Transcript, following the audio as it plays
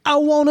I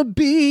want to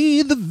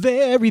be the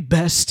very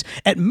best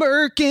at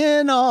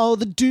murking all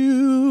the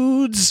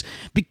dudes.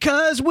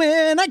 Because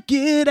when I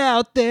get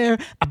out there,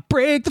 I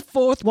break the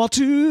fourth wall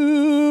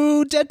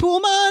too.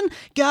 Deadpool man,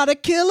 gotta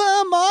kill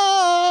 'em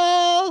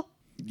all.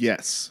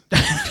 Yes.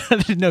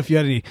 I didn't know if you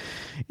had any,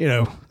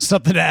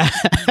 something to add.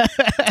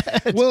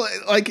 Well,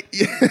 like...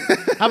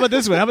 How about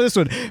this one?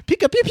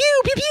 Pika pew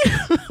pew pew pew.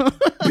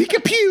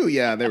 Pika pew.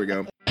 Yeah, there we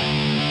go.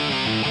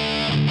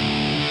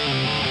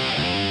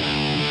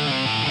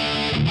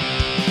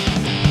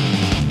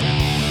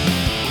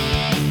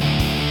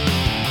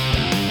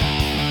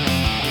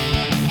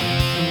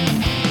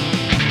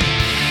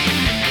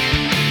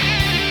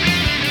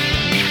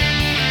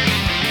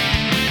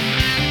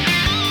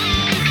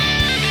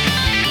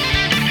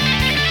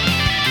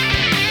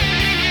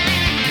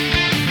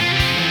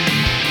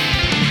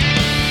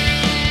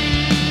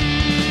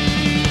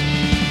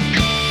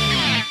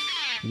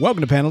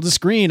 Welcome to Panel to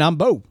Screen. I'm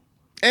Bo.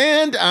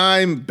 And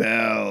I'm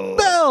Bell.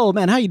 Bell,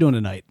 man, how you doing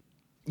tonight?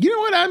 You know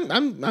what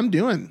I'm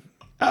doing?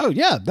 Oh,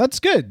 yeah, that's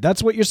good.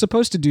 That's what you're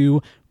supposed to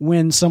do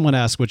when someone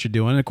asks what you're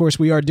doing. Of course,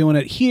 we are doing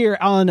it here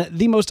on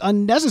the most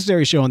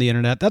unnecessary show on the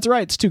internet. That's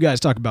right. It's two guys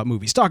talking about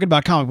movies, talking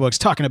about comic books,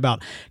 talking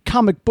about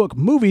comic book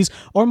movies,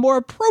 or more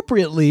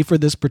appropriately for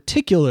this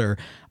particular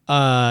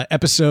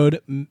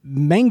episode,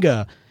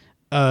 manga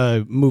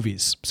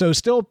movies. So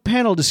still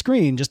Panel to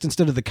Screen, just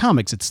instead of the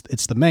comics,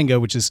 it's the manga,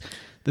 which is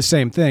the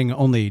same thing,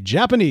 only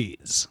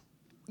Japanese.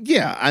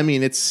 Yeah, I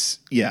mean it's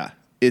a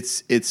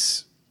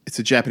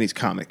Japanese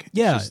comic.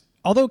 Yeah.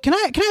 Although, can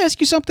I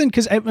ask you something?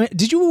 Because have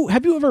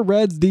you ever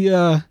read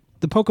the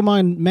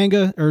Pokemon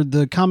manga or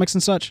the comics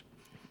and such?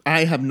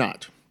 I have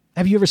not.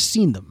 Have you ever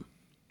seen them?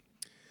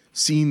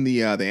 Seen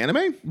the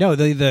anime? No,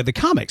 the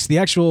comics, the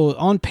actual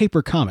on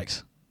paper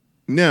comics.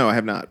 No, I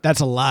have not. That's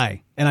a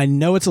lie, and I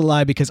know it's a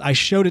lie because I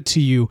showed it to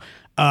you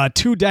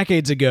 2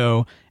 decades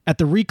ago at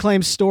the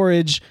Reclaim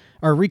Storage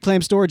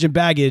and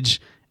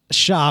Baggage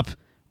shop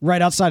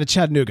right outside of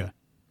Chattanooga.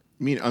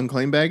 You mean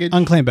Unclaimed Baggage?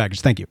 Unclaimed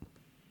Baggage. Thank you.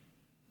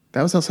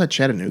 That was outside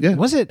Chattanooga?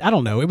 Was it? I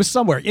don't know. It was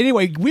somewhere.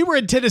 Anyway, we were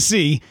in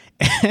Tennessee,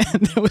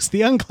 and it was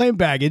the Unclaimed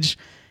Baggage,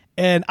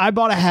 and I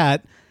bought a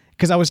hat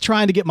because I was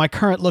trying to get my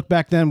current look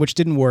back then, which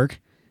didn't work,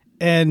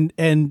 and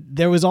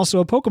there was also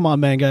a Pokemon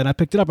manga, and I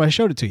picked it up and I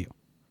showed it to you.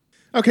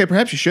 Okay,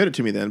 perhaps you showed it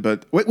to me then,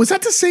 but wait, was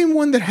that the same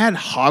one that had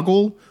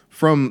Hoggle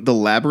from the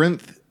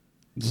Labyrinth?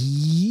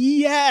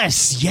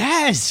 Yes.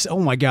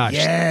 Oh my gosh.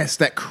 Yes,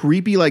 that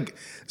creepy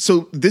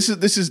So this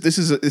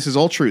is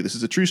all true. This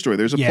is a true story.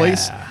 There's a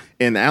place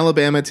in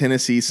Alabama,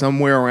 Tennessee,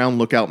 somewhere around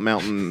Lookout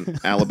Mountain,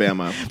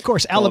 Alabama. Of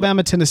course,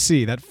 Alabama,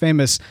 Tennessee, that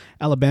famous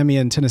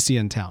Alabamian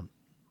Tennessean town.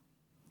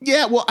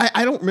 Yeah, well,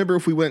 I don't remember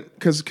if we went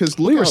because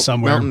we were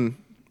somewhere.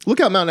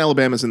 Lookout Mountain,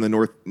 Alabama is in the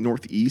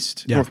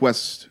northeast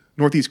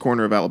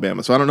corner of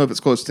Alabama. So I don't know if it's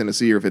close to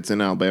Tennessee or if it's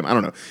in Alabama. I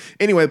don't know.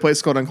 Anyway, the place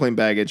is called Unclaimed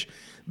Baggage.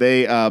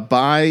 They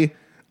buy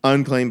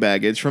unclaimed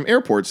baggage from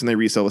airports and they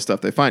resell the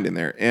stuff they find in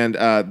there. And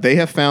they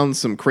have found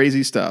some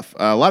crazy stuff.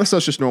 A lot of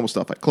stuff's just normal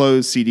stuff like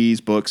clothes,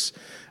 CDs, books,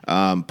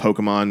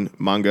 Pokemon,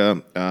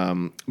 manga.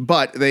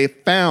 But they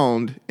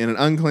found in an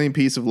unclaimed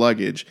piece of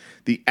luggage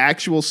the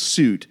actual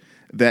suit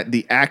that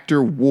the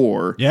actor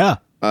wore. Yeah.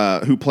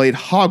 Who played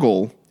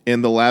Hoggle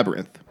in the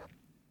Labyrinth.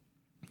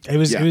 It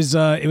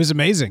was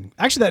amazing.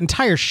 Actually, that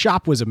entire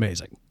shop was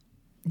amazing.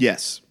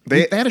 Yes.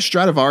 They had a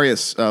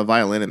Stradivarius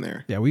violin in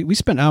there. Yeah, we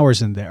spent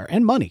hours in there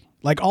and money.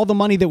 Like all the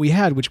money that we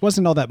had, which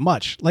wasn't all that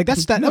much. Like that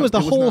was the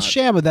whole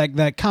sham of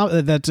that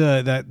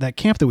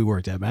camp that we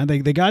worked at, man.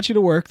 They got you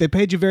to work, they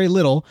paid you very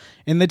little,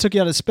 and they took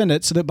you out to spend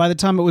it so that by the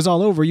time it was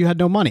all over, you had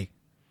no money.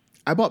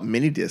 I bought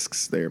mini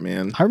discs there,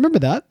 man. I remember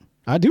that.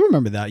 I do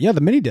remember that. Yeah,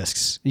 the mini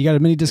discs. You got a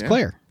mini disc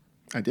player.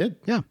 I did.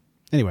 Yeah.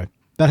 Anyway,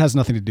 that has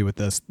nothing to do with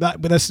this. Except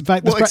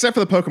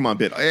for the Pokemon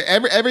bit.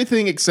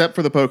 Everything except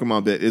for the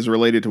Pokemon bit is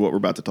related to what we're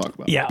about to talk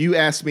about. Yeah. You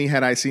asked me,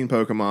 had I seen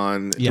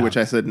Pokemon, to which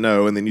I said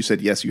no, and then you said,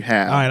 yes, you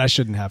have. All right, I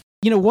shouldn't have.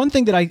 One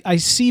thing that I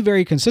see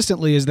very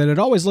consistently is that it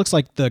always looks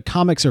like the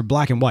comics are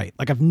black and white.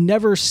 Like I've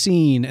never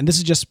seen, and this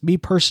is just me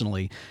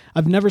personally,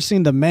 I've never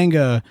seen the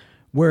manga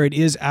where it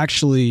is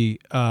actually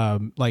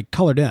like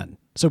colored in.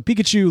 So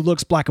Pikachu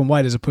looks black and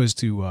white as opposed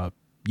to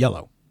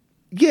yellow.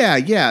 Yeah.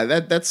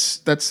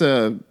 That's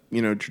a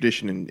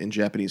tradition in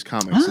Japanese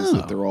comics is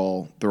that they're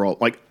all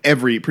like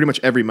pretty much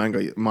every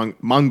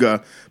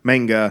manga.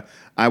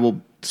 I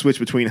will switch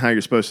between how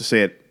you're supposed to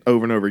say it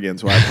over and over again,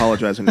 so I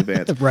apologize in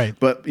advance. Right,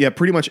 but yeah,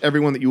 pretty much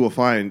everyone that you will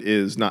find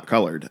is not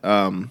colored.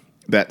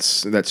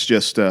 That's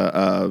just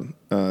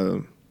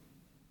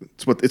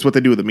it's what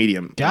they do with the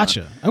medium.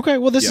 Gotcha. Okay.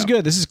 Well, this is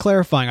good. This is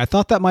clarifying. I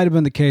thought that might have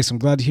been the case. I'm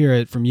glad to hear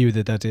it from you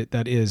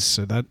that is.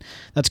 So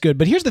that's good.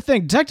 But here's the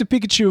thing: Detective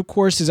Pikachu, of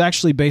course, is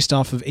actually based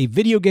off of a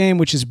video game,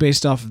 which is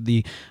based off of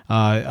the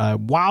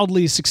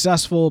wildly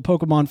successful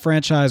Pokemon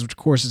franchise, which of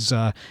course has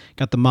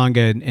got the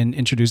manga and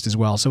introduced as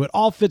well. So it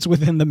all fits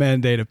within the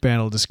mandate of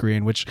Panel to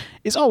Screen, which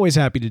is always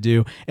happy to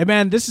do. And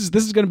man, this is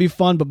going to be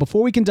fun. But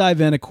before we can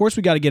dive in, of course,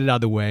 we got to get it out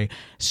of the way.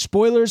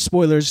 Spoilers.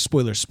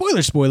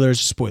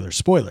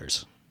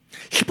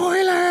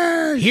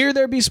 Spoilers! Here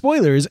there be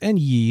spoilers, and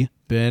ye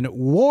been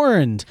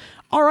warned.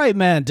 All right,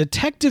 man.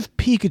 Detective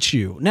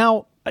Pikachu.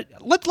 Now,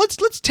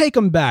 let's take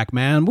them back,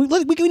 man. We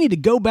need to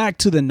go back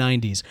to the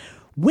 90s.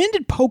 When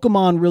did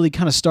Pokemon really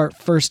kind of start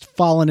first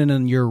falling in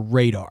on your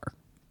radar?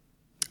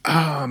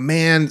 Oh,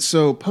 man.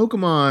 So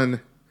Pokemon,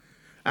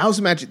 I was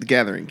a Magic the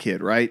Gathering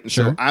kid, right? And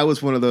Sure. so I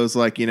was one of those,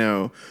 like,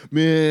 man,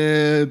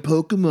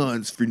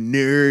 Pokemon's for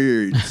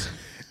nerds.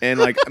 And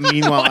like,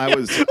 meanwhile, I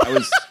was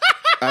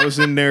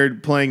a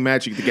nerd playing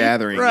Magic the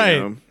Gathering.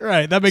 Right,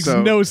 right. That makes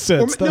no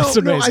sense. That's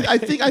amazing.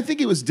 I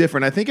think it was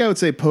different. I think I would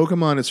say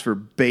Pokemon is for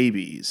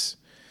babies.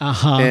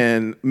 Uh-huh.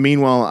 And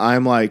meanwhile,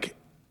 I'm like,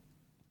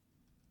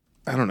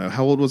 I don't know,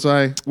 how old was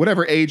I?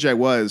 Whatever age I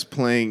was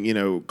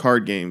playing,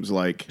 card games.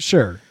 Like,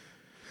 sure.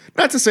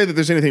 Not to say that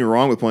there's anything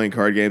wrong with playing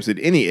card games at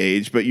any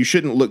age, but you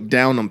shouldn't look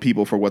down on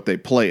people for what they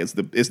play. Is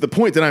the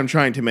point that I'm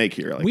trying to make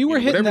here. Like, we were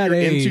hitting that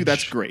age. Into,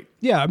 that's great.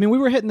 Yeah, I mean, we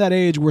were hitting that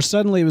age where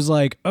suddenly it was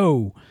like,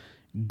 oh,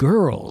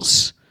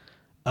 girls.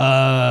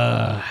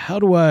 How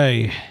do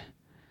I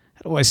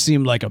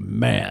seem like a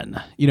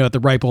man? At the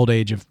ripe old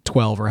age of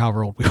 12 or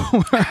however old we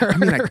were. I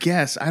mean, I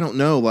guess I don't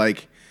know.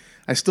 Like,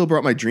 I still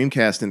brought my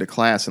Dreamcast into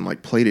class and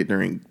like played it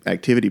during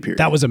activity period.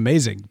 That was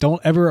amazing.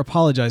 Don't ever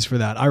apologize for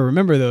that. I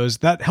remember those.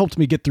 That helped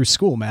me get through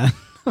school, man.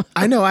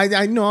 I know.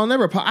 I know. I'll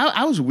never.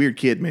 I was a weird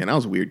kid, man. I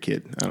was a weird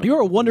kid. You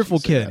were a wonderful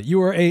kid. You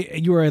were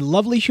a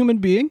lovely human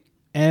being.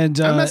 And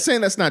I'm not saying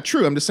that's not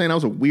true. I'm just saying I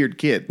was a weird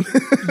kid.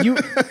 you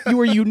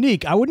were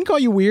unique. I wouldn't call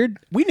you weird.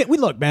 We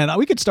look, man.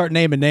 We could start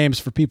naming names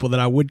for people that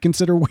I would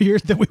consider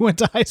weird that we went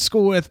to high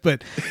school with,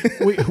 but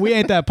we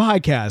ain't that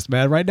podcast,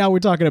 man. Right now we're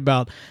talking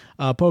about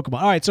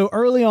Pokemon. All right. So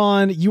early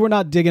on, you were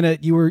not digging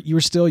it. You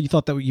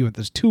thought that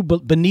there's two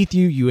beneath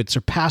you. You had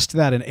surpassed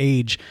that in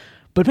age.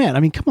 But man, I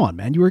mean, come on,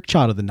 man. You were a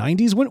child of the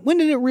 90s. When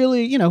did it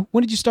really?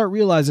 When did you start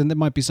realizing there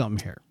might be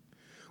something here?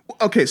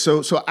 Okay,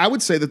 so I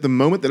would say that the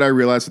moment that I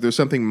realized that there's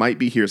something might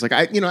be here, it's like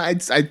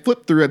I'd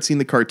flip through, I'd seen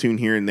the cartoon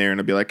here and there, and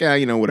I'd be like,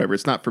 whatever,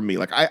 it's not for me.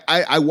 Like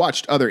I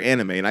watched other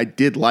anime, and I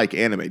did like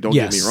anime. Don't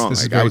get me wrong,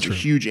 like, I was a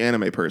huge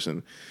anime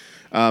person,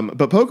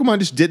 but Pokemon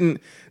just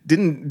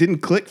didn't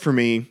click for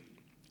me,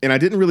 and I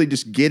didn't really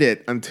just get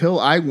it until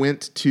I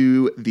went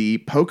to the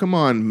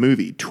Pokemon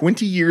movie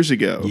 20 years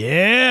ago.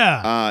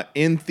 Yeah,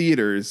 in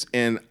theaters,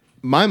 and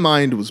my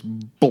mind was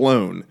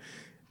blown,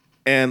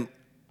 and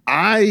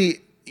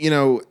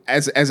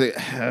as a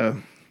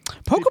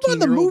Pokemon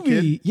the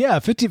movie, kid, yeah,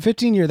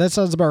 15 years. That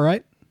sounds about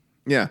right.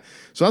 Yeah.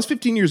 So I was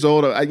 15 years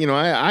old. I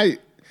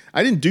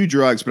didn't do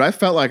drugs, but I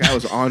felt like I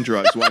was on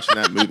drugs watching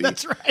that movie.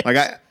 That's right. Like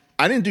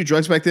I didn't do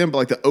drugs back then, but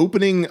like the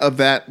opening of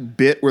that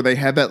bit where they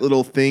had that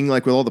little thing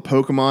like with all the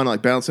Pokemon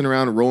like bouncing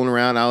around and rolling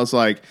around, I was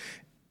like,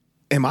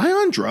 am I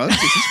on drugs?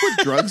 Is this what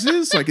drugs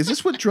is? Like, is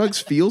this what drugs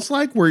feels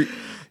like? Where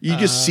you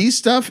just see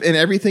stuff and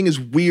everything is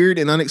weird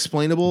and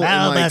unexplainable.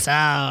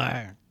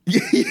 Bulbasaur.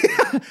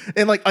 Yeah,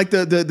 and like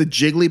the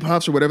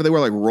Jigglypuffs or whatever they were,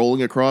 like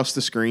rolling across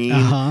the screen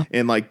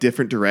in like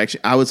different directions.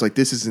 I was like,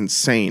 this is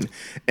insane,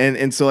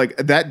 and so like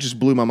that just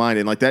blew my mind,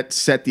 and like that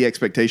set the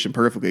expectation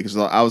perfectly because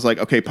I was like,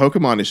 okay,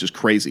 Pokemon is just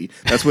crazy.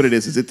 That's what it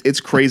is.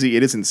 It's crazy.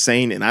 It is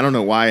insane, and I don't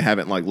know why I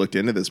haven't like looked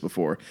into this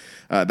before.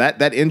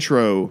 That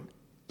intro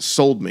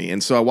sold me,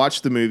 and so I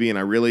watched the movie, and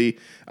I really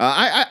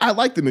I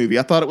liked the movie.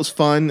 I thought it was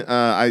fun.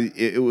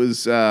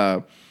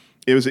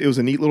 It was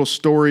a neat little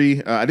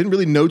story. I didn't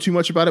really know too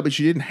much about it, but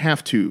you didn't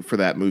have to for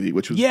that movie,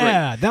 which was great.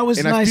 That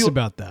was nice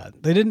about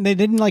that. They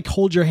didn't like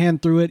hold your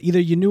hand through it. Either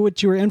you knew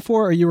what you were in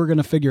for, or you were going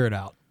to figure it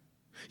out.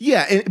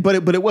 Yeah, but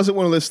it wasn't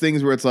one of those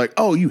things where it's like,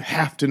 oh, you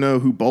have to know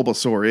who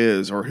Bulbasaur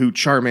is or who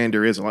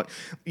Charmander is.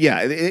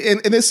 Yeah,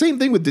 and the same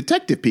thing with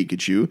Detective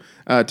Pikachu.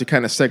 To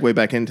kind of segue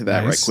back into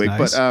that right quick,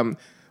 nice.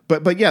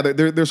 But yeah,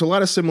 there's a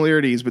lot of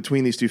similarities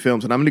between these two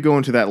films, and I'm going to go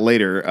into that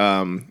later.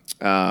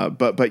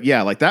 But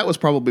yeah, like that was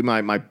probably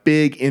my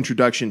big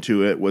introduction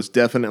to it was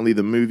definitely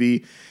the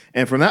movie.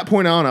 And from that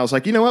point on, I was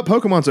like, you know what?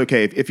 Pokemon's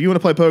okay. If you want to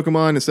play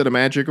Pokemon instead of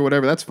Magic or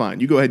whatever, that's fine.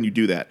 You go ahead and you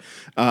do that.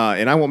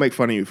 And I won't make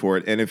fun of you for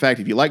it. And in fact,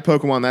 if you like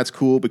Pokemon, that's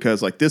cool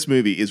because like this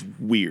movie is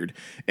weird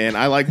and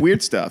I like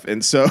weird stuff.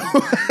 And so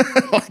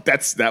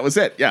that was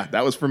it. Yeah,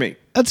 that was for me.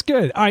 That's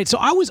good. All right. So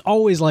I was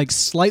always like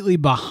slightly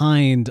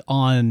behind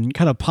on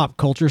kind of pop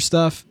culture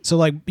stuff. So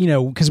like,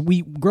 because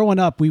growing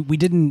up, we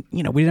didn't,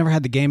 we never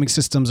had the gaming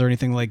systems or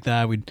anything like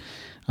that. We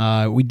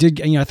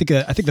did, I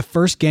think the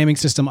first gaming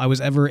system I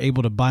was ever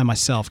able to buy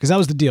myself, because that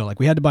was the deal. Like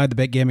we had to buy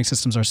the gaming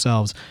systems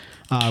ourselves,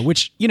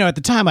 which, at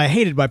the time I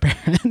hated my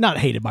parents, not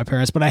hated my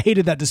parents, but I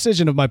hated that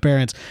decision of my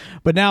parents.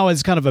 But now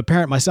as kind of a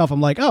parent myself,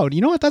 I'm like, oh,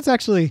 you know what? That's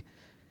actually,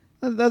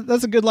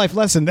 that's a good life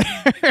lesson there.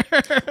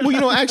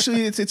 Well,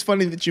 actually, it's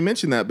funny that you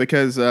mentioned that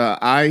because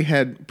I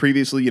had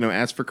previously,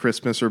 asked for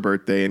Christmas or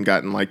birthday and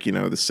gotten like, the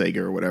Sega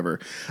or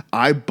whatever.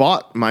 I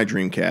bought my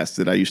Dreamcast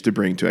that I used to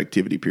bring to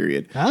activity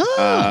period.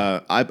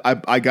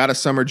 I got a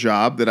summer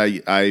job that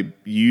I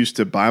used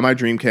to buy my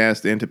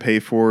Dreamcast and to pay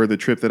for the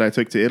trip that I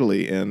took to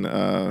Italy. And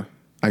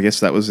I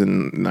guess that was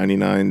in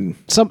 99,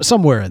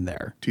 somewhere in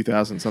there.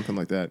 2000, something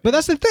like that. But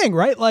that's the thing,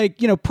 right? Like,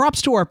 props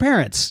to our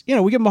parents. We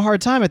give them a hard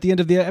time at the end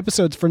of the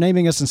episodes for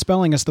naming us and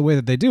spelling us the way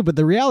that they do. But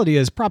the reality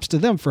is props to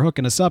them for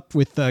hooking us up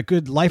with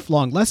good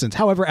lifelong lessons.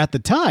 However, at the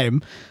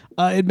time,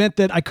 it meant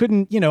that I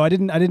couldn't, I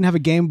didn't have a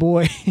Game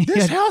Boy.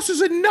 This house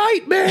is a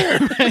nightmare.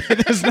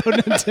 There's no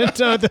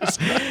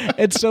Nintendo.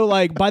 And so,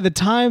 like, by the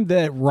time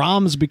that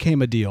ROMs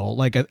became a deal,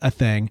 like a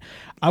thing,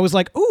 I was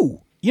like,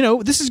 ooh,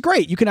 this is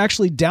great. You can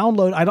actually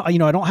download. I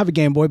don't have a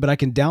Game Boy, but I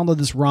can download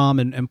this ROM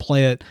and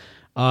play it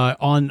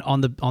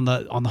on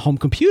the home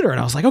computer. And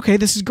I was like, okay,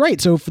 this is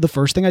great. So for the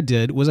first thing I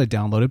did was I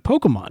downloaded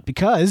Pokemon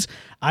because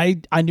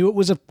I knew it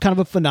was a kind of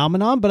a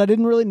phenomenon, but I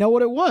didn't really know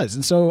what it was.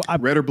 And so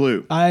Red or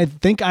blue? I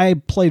think I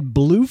played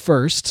blue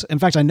first. In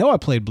fact, I know I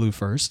played blue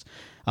first.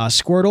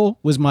 Squirtle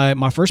was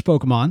my first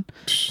Pokemon.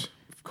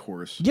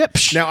 Course. Yep.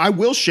 Now I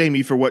will shame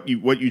you for what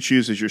you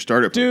choose as your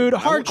starter. Dude,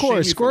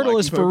 hardcore. Squirtle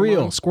is for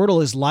real.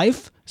 Squirtle is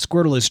life.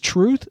 Squirtle is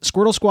truth.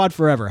 Squirtle Squad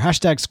forever.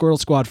 Hashtag Squirtle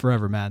Squad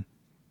forever, man.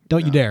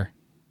 Don't you dare.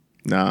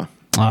 Nah.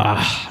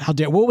 How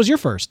dare? What was your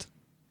first?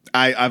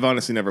 I've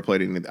honestly never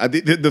played any.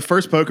 The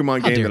first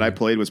Pokemon game that I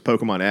played was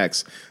Pokemon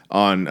X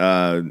on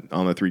the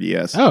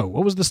 3DS. Oh,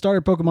 what was the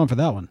starter Pokemon for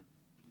that one?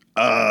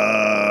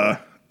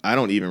 I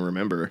don't even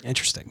remember.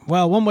 Interesting.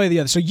 Well, one way or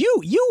the other. So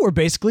you were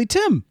basically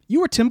Tim.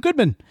 You were Tim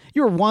Goodman.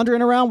 You were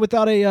wandering around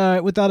without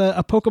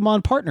a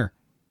Pokemon partner.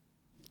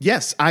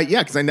 Yes,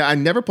 because I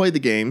never played the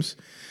games.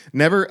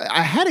 Never.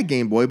 I had a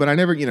Game Boy, but I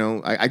never.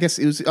 I guess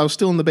I was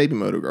still in the baby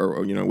mode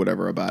or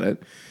whatever about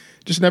it.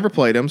 Just never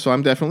played them, so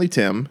I'm definitely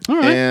Tim. All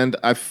right. And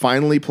I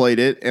finally played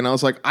it, and I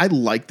was like, I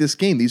like this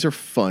game. These are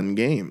fun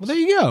games. Well, there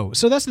you go.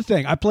 So that's the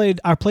thing. I played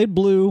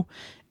Blue,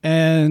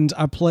 and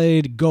I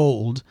played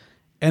Gold.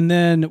 And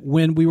then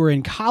when we were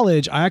in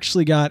college, I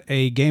actually got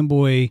a Game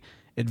Boy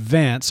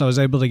Advance. So I was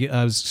able to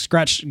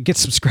get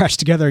some scratch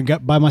together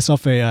and buy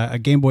myself a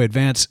Game Boy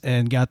Advance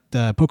and got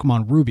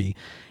Pokemon Ruby.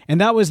 And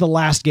that was the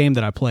last game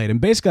that I played.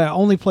 And basically, I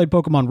only played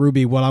Pokemon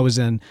Ruby while I was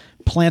in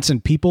Plants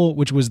and People,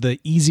 which was the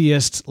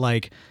easiest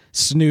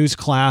snooze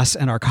class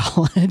in our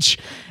college.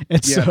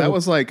 And yeah, that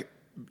was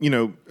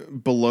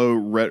below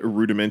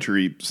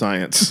rudimentary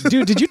science.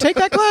 Dude, did you take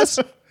that class?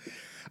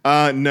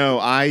 No,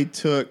 I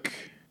took.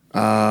 You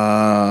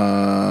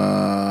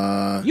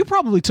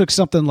probably took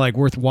something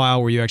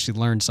worthwhile where you actually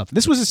learned something.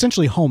 This was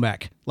essentially home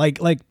ec.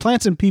 Like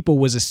Plants and People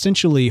was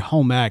essentially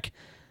home ec.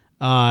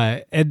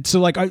 And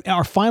so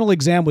our final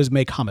exam was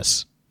make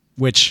hummus,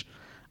 which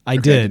I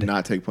did. I did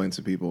not take Plants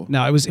and People.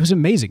 No, it was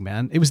amazing,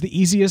 man. It was the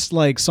easiest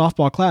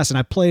softball class, and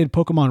I played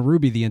Pokemon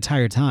Ruby the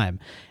entire time.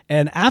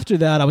 And after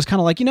that, I was kind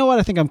of like, you know what?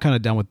 I think I'm kind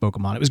of done with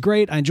Pokemon. It was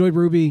great. I enjoyed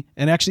Ruby,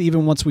 and actually,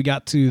 even once we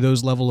got to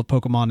those level of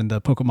Pokemon in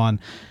the Pokemon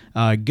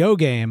Go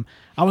game,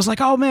 I was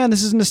like, oh man,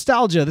 this is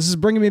nostalgia. This is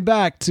bringing me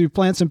back to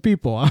Plants and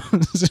People. I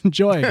was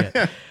enjoying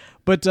it.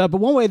 But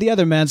one way or the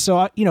other, man.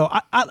 So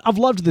I've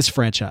loved this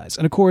franchise,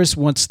 and of course,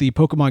 once the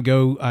Pokemon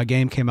Go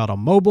game came out on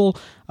mobile,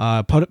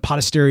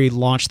 Podastery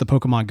launched the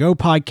Pokemon Go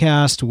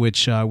podcast,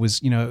 which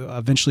was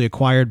eventually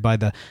acquired by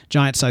the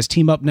Giant Size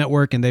Team Up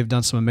Network, and they've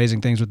done some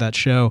amazing things with that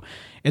show.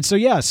 And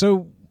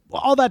so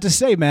all that to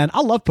say, man,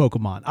 I love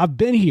Pokemon. I've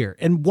been here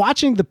and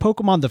watching the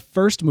Pokemon the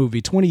first movie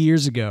 20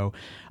 years ago.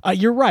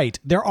 You're right.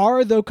 There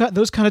are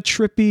those kind of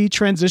trippy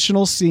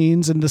transitional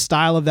scenes in the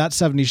style of that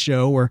 70s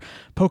show where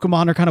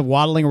Pokemon are kind of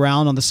waddling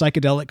around on the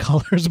psychedelic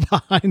colors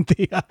behind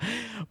the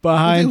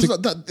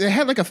They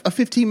had a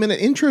 15-minute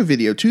intro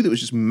video too that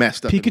was just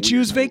messed up.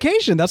 Pikachu's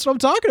Vacation. That's what I'm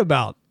talking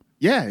about.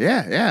 Yeah.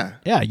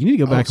 Yeah, you need to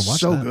go back and watch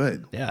so that.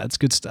 Good. Yeah, it's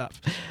good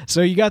stuff.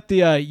 So you got the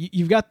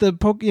the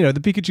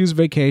Pikachu's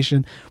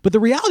Vacation, but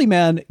the reality,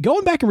 man,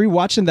 going back and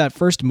rewatching that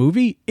first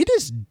movie, it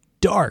is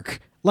dark.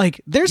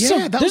 That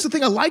was the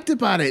thing I liked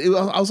about it.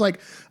 I was like,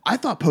 I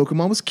thought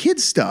Pokemon was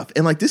kids stuff,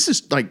 and this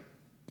is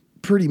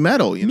pretty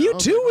metal.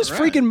 Mewtwo was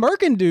freaking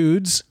murking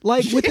dudes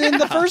within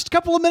the first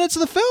couple of minutes of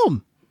the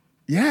film.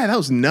 Yeah, that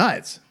was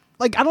nuts.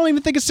 I don't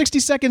even think it's 60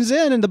 seconds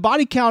in, and the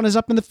body count is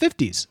up in the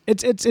 50s.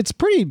 It's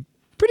pretty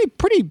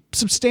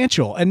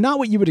substantial, and not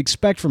what you would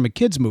expect from a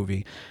kids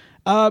movie.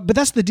 But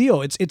that's the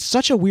deal. It's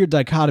such a weird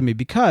dichotomy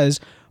because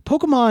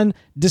Pokemon,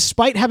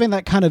 despite having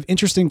that kind of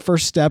interesting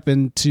first step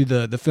into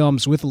the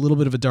films with a little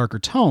bit of a darker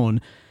tone,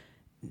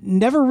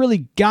 never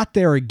really got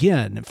there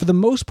again. For the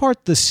most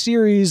part, the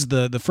series,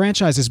 the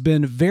franchise has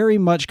been very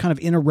much kind of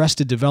in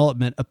arrested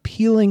development,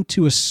 appealing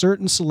to a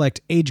certain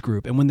select age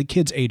group. And when the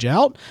kids age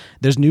out,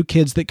 there's new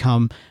kids that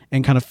come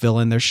and kind of fill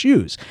in their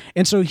shoes.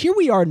 And so here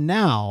we are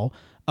now,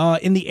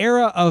 in the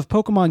era of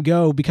Pokemon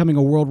Go becoming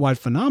a worldwide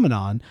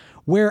phenomenon,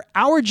 where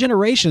our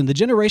generation, the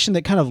generation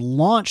that kind of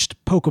launched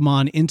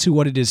Pokemon into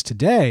what it is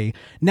today,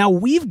 now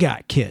we've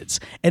got kids.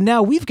 And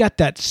now we've got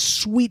that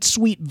sweet,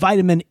 sweet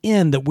vitamin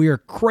N that we are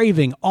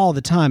craving all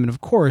the time. And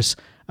of course,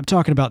 I'm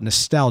talking about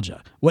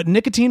nostalgia. What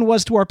nicotine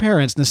was to our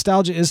parents,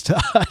 nostalgia is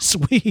to us.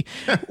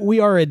 We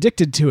are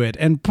addicted to it,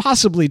 and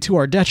possibly to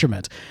our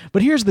detriment.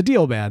 But here's the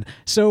deal, man.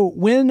 So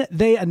when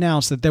they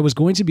announced that there was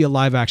going to be a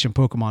live action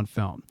Pokemon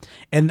film,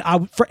 and I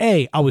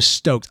was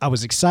stoked. I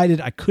was excited.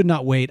 I could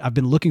not wait. I've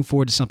been looking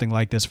forward to something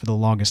like this for the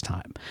longest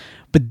time.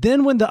 But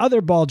then when the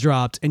other ball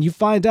dropped and you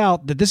find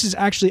out that this is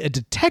actually a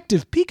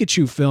Detective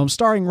Pikachu film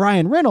starring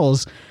Ryan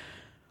Reynolds,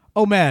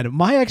 oh man,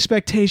 my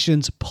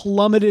expectations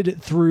plummeted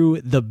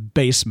through the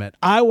basement.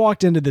 I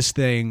walked into this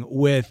thing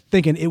with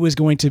thinking it was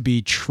going to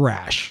be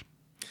trash.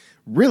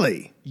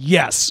 Really?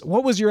 Yes.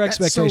 What was your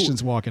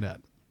expectations walking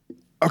in?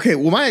 Okay,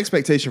 well, my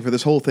expectation for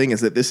this whole thing is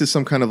that this is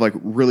some kind of like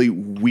really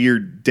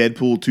weird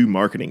Deadpool 2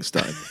 marketing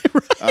stunt.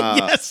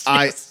 Yes.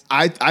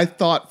 I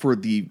thought for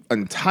the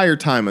entire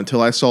time until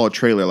I saw a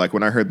trailer, like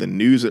when I heard the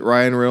news that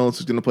Ryan Reynolds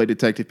was going to play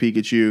Detective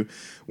Pikachu,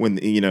 when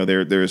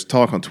there's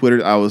talk on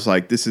Twitter, I was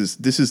like, this is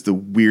the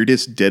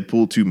weirdest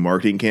Deadpool 2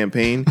 marketing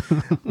campaign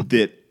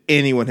that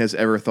anyone has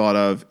ever thought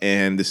of,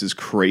 and this is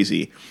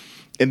crazy.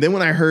 And then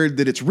when I heard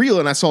that it's real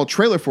and I saw a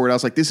trailer for it, I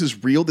was like, this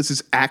is real. This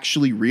is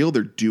actually real.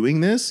 They're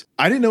doing this.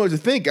 I didn't know what to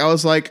think. I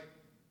was like,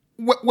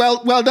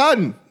 well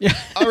done. Yeah.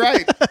 All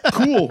right,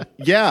 cool.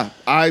 Yeah,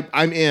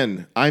 I'm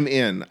in.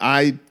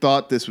 I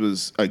thought this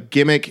was a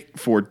gimmick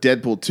for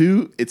Deadpool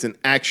 2. It's an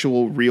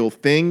actual real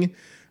thing.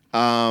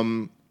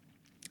 And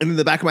in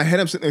the back of my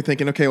head, I'm sitting there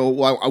thinking, okay,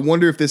 well, I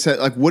wonder if this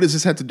what does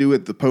this have to do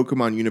with the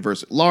Pokemon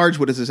universe at large?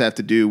 What does this have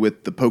to do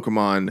with the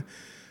Pokemon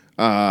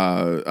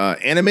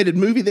animated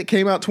movie that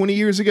came out 20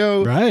 years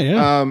ago? Right.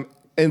 Yeah.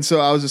 And so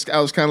I was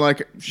kind of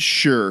like,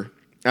 sure.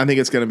 I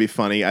think it's going to be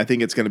funny. I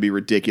think it's going to be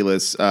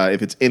ridiculous.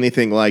 If it's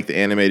anything like the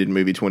animated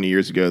movie 20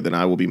 years ago, then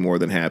I will be more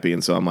than happy.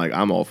 And so I'm like,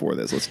 I'm all for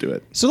this. Let's do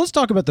it. So let's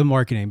talk about the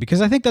marketing, because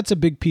I think that's a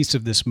big piece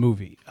of this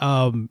movie.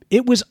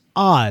 It was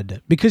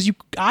odd because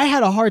I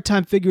had a hard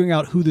time figuring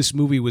out who this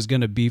movie was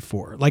going to be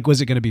for. Like,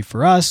 was it going to be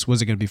for us?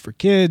 Was it going to be for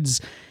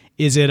kids?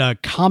 Is it a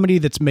comedy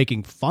that's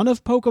making fun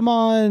of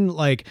Pokemon?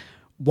 Like,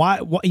 why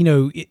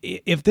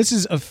if this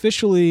is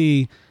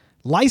officially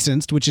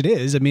licensed, which it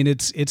is, I mean,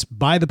 it's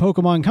by the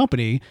Pokemon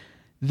company,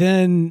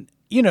 then,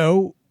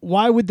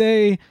 why would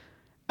they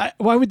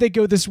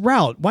go this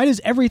route? Why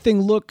does everything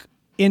look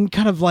in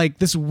kind of like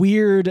this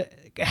weird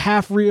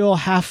half real,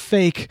 half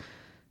fake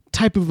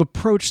type of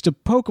approach to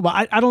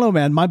Pokemon? I don't know,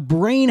 man. My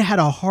brain had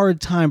a hard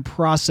time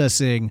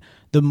processing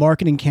the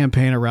marketing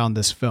campaign around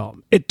this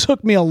film. It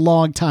took me a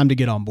long time to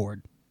get on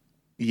board.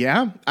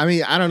 Yeah. I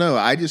mean, I don't know.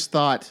 I just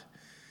thought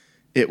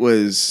it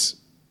was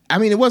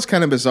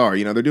kind of bizarre.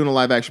 They're doing a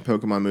live action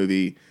Pokemon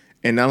movie.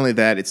 And not only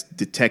that, it's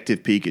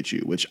Detective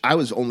Pikachu, which I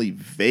was only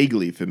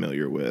vaguely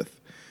familiar with.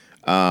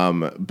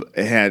 And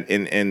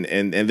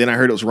then I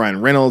heard it was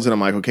Ryan Reynolds, and I'm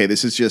like, okay,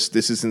 this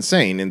is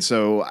insane. And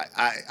so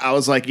I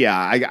was like, yeah,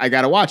 I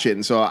got to watch it.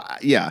 And so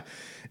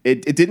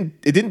it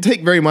didn't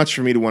take very much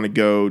for me to want to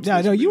go.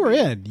 Yeah, no, you were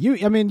in.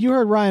 You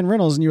heard Ryan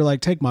Reynolds, and you were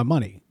like, take my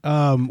money.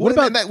 What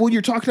about that? Well,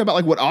 you're talking about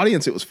like what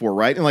audience it was for,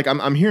 right? And like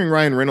I'm hearing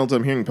Ryan Reynolds,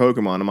 I'm hearing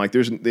Pokemon. I'm like,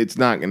 it's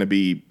not going to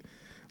be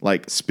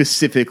like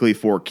specifically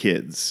for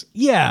kids.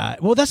 Yeah.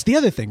 Well, that's the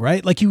other thing,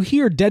 right? Like, you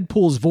hear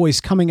Deadpool's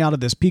voice coming out of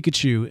this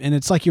Pikachu, and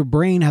it's like your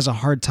brain has a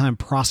hard time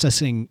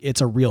processing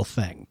it's a real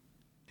thing.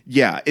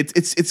 Yeah,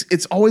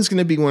 it's always going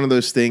to be one of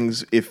those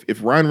things. If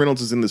Ryan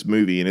Reynolds is in this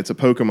movie and it's a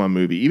Pokemon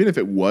movie, even if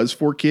it was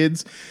for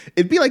kids,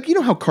 it'd be like,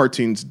 how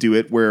cartoons do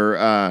it,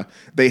 where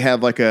they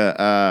have like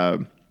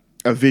a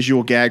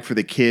visual gag for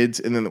the kids,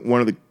 and then one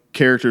of the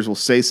characters will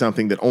say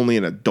something that only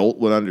an adult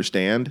would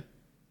understand.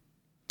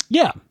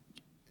 Yeah.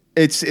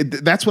 That's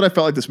what I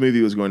felt like this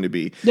movie was going to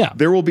be. Yeah.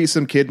 There will be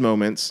some kid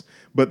moments,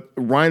 but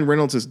Ryan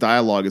Reynolds'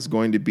 dialogue is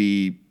going to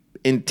be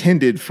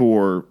intended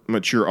for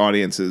mature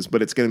audiences,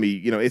 but it's going to be,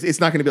 it's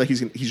not going to be like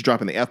he's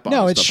dropping the F-bomb.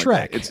 No, it's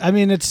Shrek. Like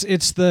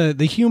it's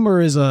the humor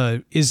is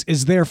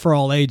there for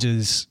all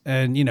ages,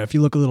 and if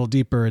you look a little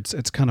deeper,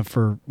 it's kind of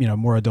for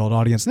more adult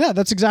audience. Yeah,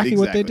 that's exactly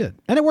what they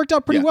did, and it worked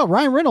out pretty well.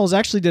 Ryan Reynolds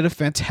actually did a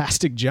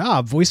fantastic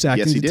job voice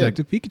acting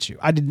Detective Pikachu.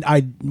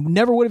 I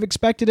never would have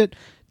expected it.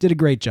 Did a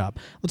great job.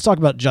 Let's talk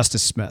about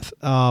Justice Smith.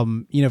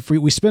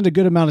 We spend a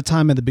good amount of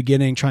time in the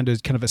beginning trying to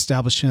kind of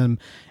establish him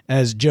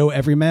as Joe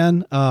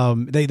Everyman.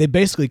 They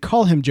basically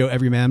call him Joe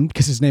Everyman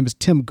because his name is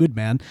Tim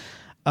Goodman.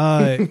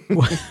 What'd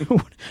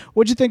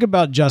you think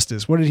about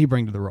Justice? What did he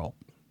bring to the role?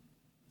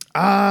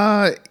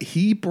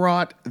 He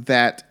brought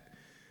that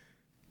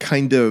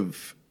kind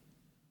of.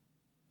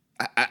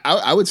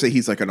 I would say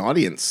he's like an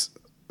audience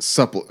he's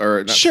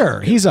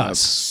us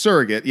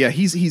surrogate. Yeah,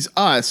 he's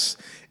us.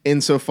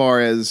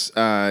 Insofar as,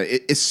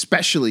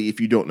 especially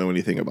if you don't know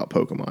anything about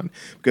Pokemon,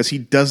 because he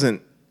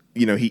doesn't,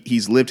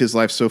 he's lived his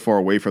life so far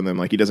away from them,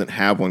 like he doesn't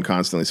have one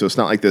constantly. So it's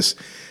not like this.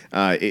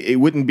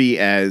 It wouldn't be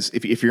as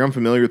if you're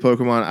unfamiliar with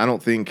Pokemon. I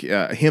don't think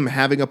him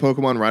having a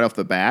Pokemon right off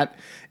the bat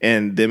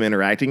and them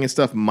interacting and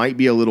stuff might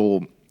be a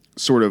little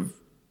sort of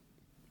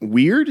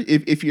weird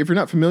if you're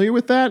not familiar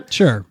with that.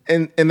 Sure.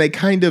 And they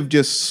kind of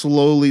just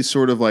slowly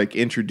sort of like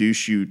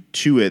introduce you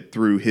to it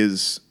through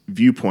his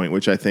viewpoint,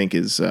 which I think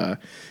is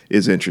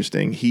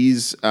interesting.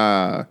 He's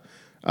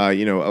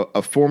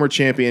a former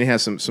champion,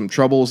 has some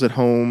troubles at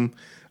home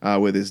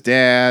with his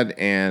dad,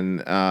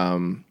 and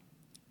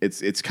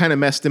it's kind of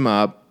messed him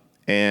up,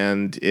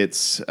 and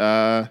it's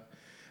I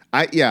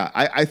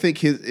think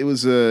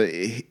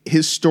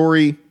his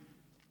story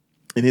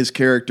and his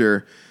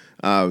character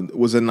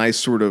was a nice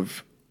sort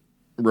of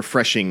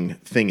refreshing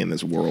thing in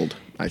this world.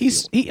 I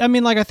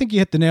think you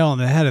hit the nail on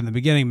the head in the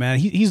beginning, man.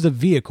 He's the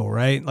vehicle,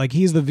 right? Like,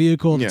 he's the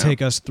vehicle to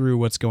take us through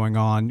what's going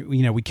on.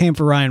 We came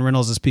for Ryan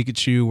Reynolds as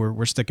Pikachu.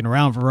 We're sticking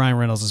around for Ryan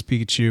Reynolds as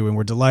Pikachu, and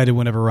we're delighted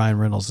whenever Ryan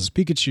Reynolds is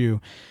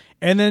Pikachu.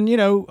 And then,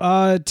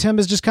 Tim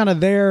is just kind of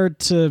there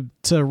to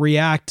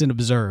react and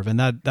observe, and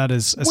that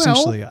is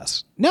essentially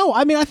us. No,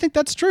 I think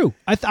that's true.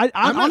 I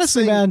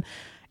honestly, man,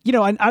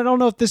 I don't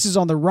know if this is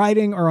on the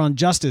writing or on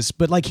Justice,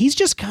 but like, he's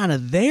just kind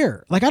of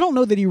there. Like, I don't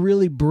know that he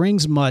really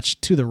brings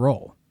much to the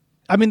role.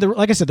 I mean,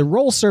 like I said, the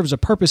role serves a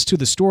purpose to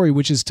the story,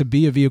 which is to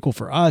be a vehicle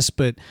for us,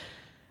 but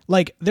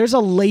like, there's a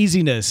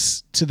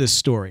laziness to this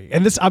story,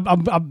 and this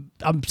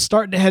I'm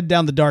starting to head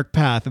down the dark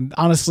path. And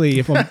honestly,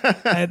 if I'm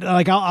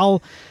like,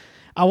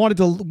 I wanted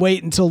to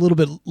wait until a little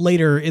bit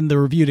later in the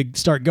review to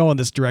start going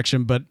this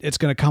direction, but it's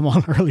going to come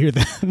on earlier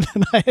than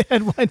I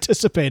had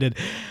anticipated.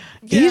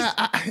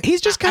 Yeah,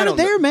 he's just kind of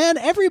there, man.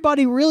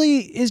 Everybody really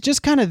is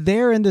just kind of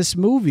there in this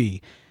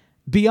movie.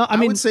 I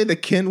would say that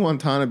Ken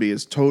Watanabe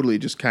is totally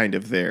just kind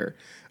of there.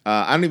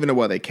 I don't even know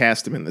why they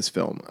cast him in this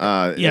film.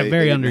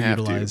 Very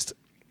underutilized.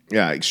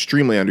 Yeah,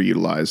 extremely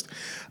underutilized.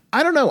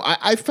 I don't know.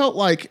 I felt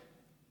like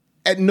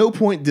at no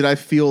point did I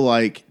feel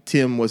like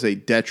Tim was a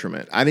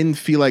detriment. I didn't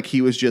feel like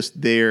he was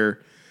just there.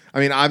 I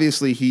mean,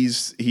 obviously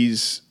he's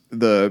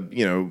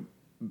the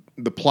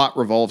plot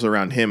revolves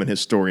around him and his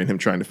story and him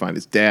trying to find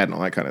his dad and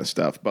all that kind of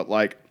stuff. But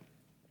like,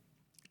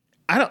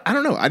 I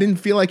don't know. I didn't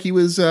feel like he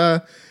was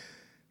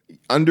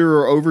under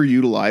or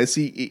overutilized.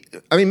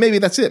 Maybe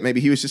that's it.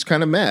 Maybe he was just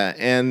kind of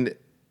meh.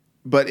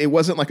 But it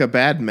wasn't like a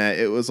bad meh.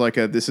 It was like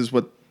this is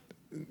what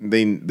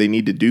they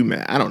need to do,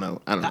 man. I don't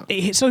know.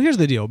 So here's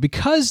the deal: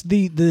 because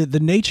the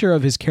nature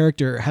of his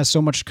character has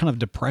so much kind of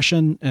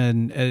depression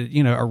and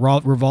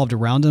revolved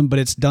around him, but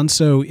it's done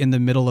so in the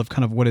middle of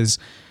kind of what is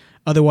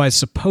otherwise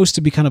supposed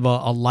to be kind of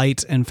a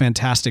light and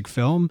fantastic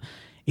film.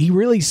 He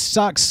really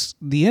sucks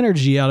the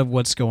energy out of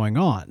what's going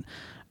on.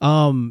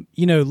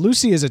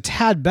 Lucy is a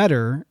tad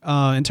better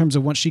in terms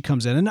of when she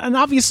comes in, and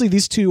obviously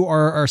these two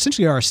are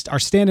essentially our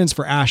stands-ins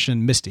for Ash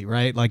and Misty,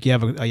 right? Like, you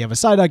have a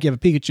Psyduck, you have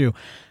a Pikachu,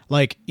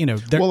 like,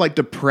 they're like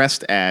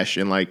depressed Ash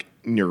and like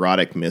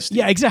neurotic Misty.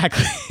 Yeah,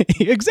 exactly,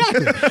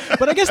 exactly.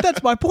 But I guess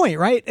that's my point,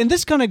 right? And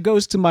this kind of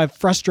goes to my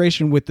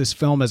frustration with this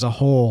film as a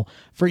whole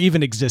for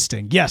even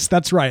existing. Yes,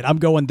 that's right. I'm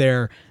going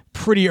there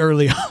pretty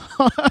early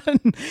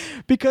on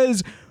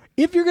because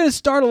if you're going to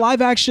start a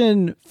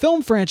live-action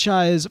film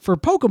franchise for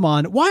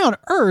Pokemon, why on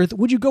earth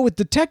would you go with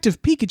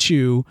Detective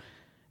Pikachu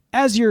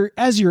as your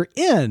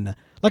in?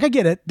 Like, I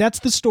get it. That's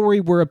the story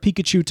where a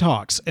Pikachu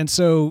talks. And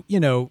so,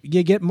 you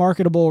get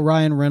marketable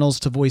Ryan Reynolds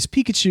to voice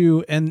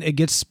Pikachu, and it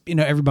gets,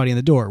 everybody in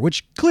the door,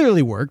 which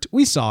clearly worked.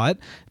 We saw it.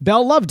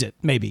 Belle loved it,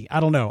 maybe. I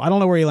don't know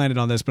where he landed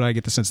on this, but I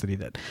get the sense that he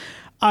did.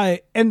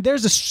 And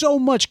there's so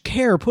much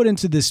care put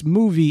into this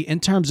movie in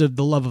terms of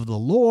the love of the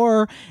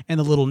lore and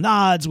the little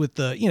nods with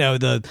the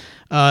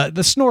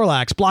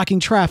Snorlax blocking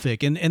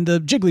traffic and the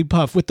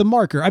Jigglypuff with the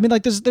marker. I mean,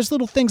 like, there's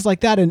little things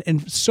like that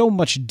and so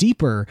much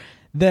deeper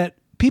that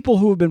people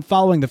who have been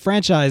following the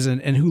franchise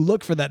and who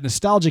look for that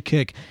nostalgia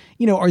kick,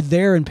 are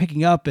there and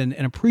picking up and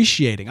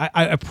appreciating.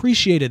 I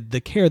appreciated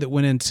the care that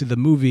went into the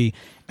movie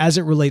as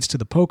it relates to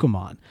the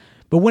Pokemon.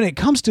 But when it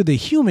comes to the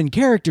human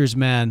characters,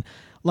 man,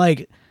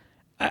 like,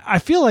 I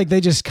feel like they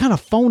just kind of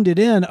phoned it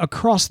in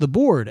across the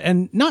board,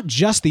 and not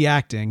just the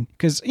acting,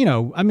 because,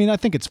 I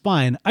think it's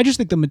fine. I just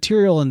think the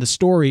material and the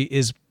story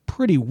is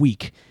pretty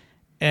weak.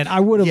 And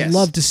I would have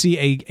loved to see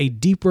a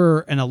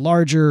deeper and a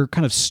larger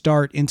kind of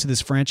start into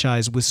this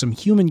franchise with some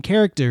human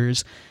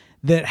characters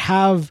that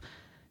have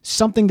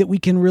something that we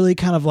can really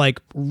kind of like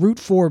root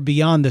for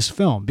beyond this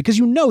film. Because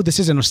this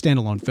isn't a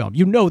standalone film.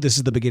 This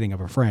is the beginning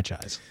of a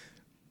franchise.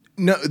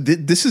 No,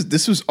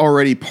 this was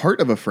already part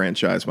of a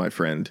franchise, my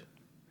friend.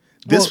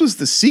 This was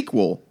the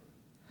sequel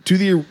to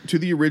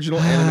the original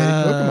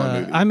animated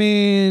Pokemon movie. I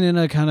mean, in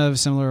a kind of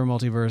similar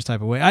multiverse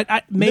type of way.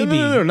 Maybe.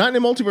 No, not in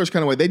a multiverse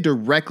kind of way. They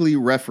directly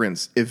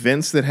reference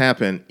events that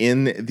happen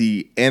in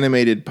the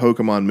animated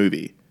Pokemon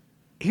movie.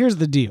 Here's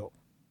the deal.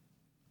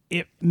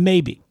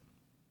 Maybe.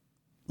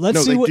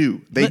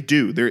 They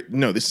do.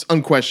 This is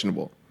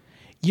unquestionable.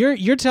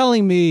 You're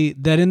telling me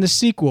that in the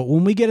sequel,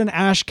 when we get an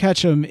Ash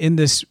Ketchum in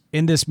this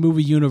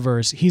movie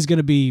universe, he's going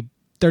to be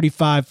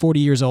 35, 40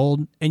 years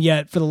old, and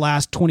yet for the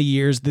last 20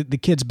 years, the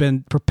kid's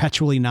been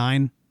perpetually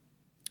 9.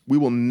 We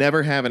will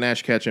never have an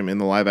Ash Ketchum in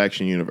the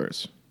live-action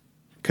universe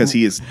because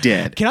he is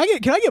dead. Can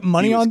I get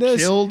money on this?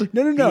 Killed.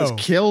 No. He was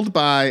killed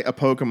by a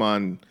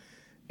Pokemon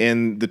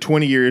in the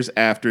 20 years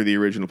after the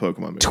original Pokemon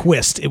movie.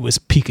 Twist. It was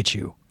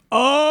Pikachu.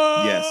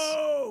 Oh, yes.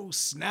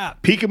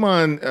 Snap.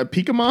 Pokemon.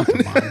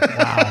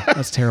 Wow,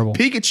 that's terrible.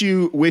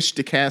 Pikachu wished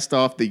to cast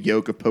off the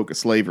yoke of Poke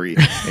slavery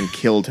and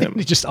killed him.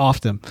 He just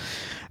offed him.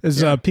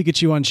 Is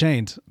Pikachu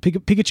Unchained.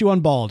 Pikachu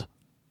Unballed.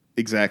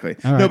 Exactly.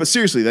 Right. No, but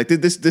seriously, like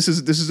this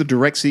is a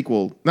direct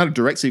sequel. Not a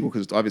direct sequel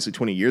because obviously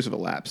 20 years have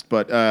elapsed,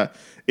 but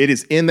it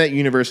is in that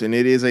universe and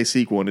it is a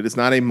sequel and it is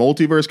not a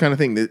multiverse kind of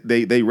thing.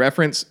 They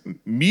reference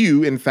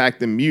Mew. In fact,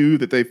 the Mew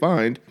that they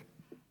find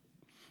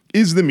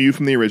is the Mew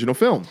from the original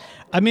film.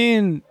 I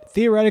mean,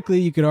 theoretically,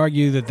 you could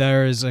argue that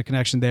there is a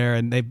connection there,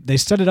 and they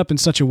set it up in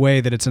such a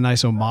way that it's a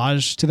nice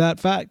homage to that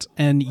fact.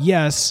 And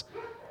yes,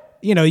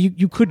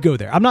 you could go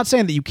there. I'm not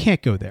saying that you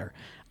can't go there.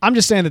 I'm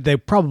just saying that they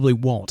probably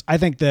won't. I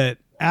think that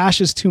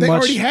Ash is too much. They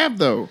already have,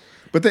 though.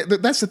 But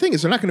that's the thing,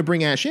 is they're not going to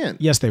bring Ash in.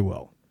 Yes, they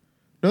will.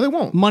 No, they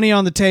won't. Money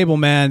on the table,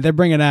 man. They're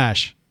bringing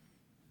Ash.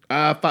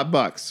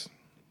 $5.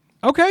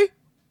 Okay.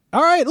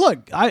 All right.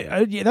 Look,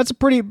 that's a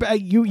pretty.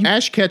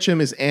 Ash Ketchum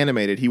is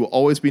animated. He will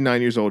always be 9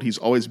 years old. He's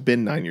always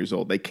been 9 years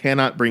old. They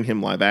cannot bring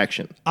him live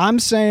action. I'm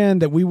saying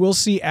that we will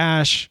see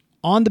Ash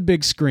on the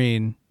big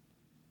screen,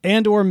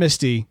 and or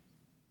Misty,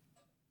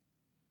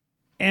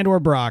 and or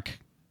Brock.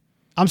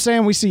 I'm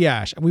saying we see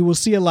Ash. We will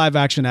see a live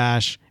action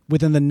Ash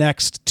within the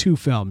next 2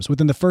 films,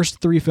 within the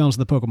first 3 films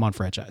of the Pokemon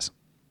franchise.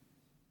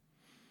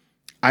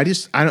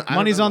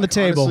 Money's on the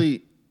table.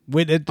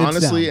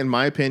 Honestly, in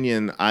my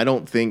opinion, I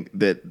don't think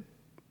that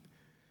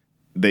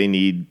they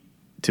need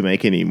to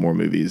make any more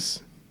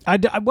movies.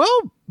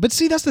 But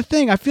see, that's the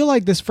thing. I feel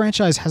like this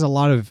franchise has a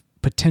lot of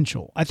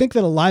potential. I think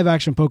that a live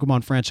action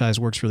Pokemon franchise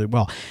works really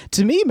well.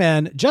 To me,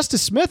 man,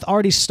 Justice Smith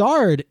already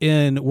starred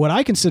in what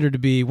I consider to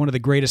be one of the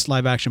greatest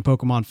live action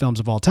Pokemon films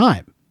of all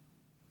time.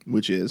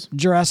 Which is?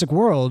 Jurassic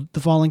World, The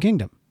Fallen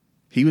Kingdom.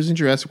 He was in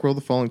Jurassic World,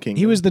 The Fallen Kingdom.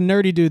 He was the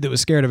nerdy dude that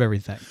was scared of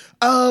everything.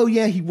 Oh,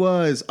 yeah, he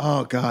was.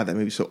 Oh, God, that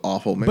movie's so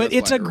awful. Maybe but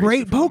it's a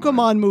great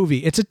Pokemon movie.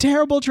 It's a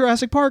terrible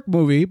Jurassic Park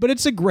movie, but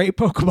it's a great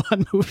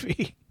Pokemon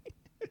movie.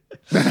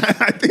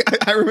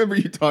 I remember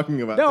you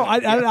talking about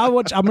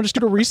that. I'm just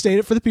going to restate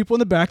it for the people in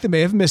the back that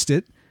may have missed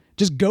it.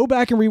 Just go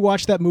back and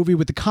rewatch that movie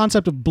with the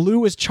concept of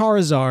Blue as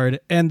Charizard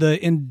and the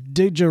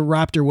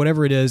Indigeraptor,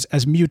 whatever it is,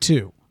 as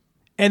Mewtwo.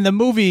 And the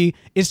movie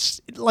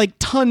is like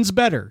tons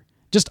better.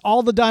 Just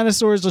all the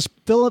dinosaurs,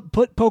 just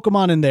put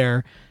Pokemon in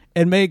there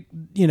and make,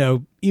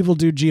 evil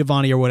dude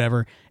Giovanni or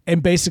whatever.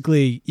 And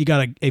basically you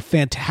got a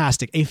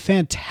fantastic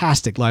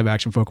live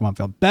action Pokemon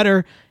film.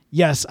 Better.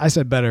 Yes, I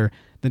said better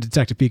than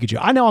Detective Pikachu.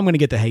 I know I'm going to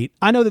get the hate.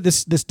 I know that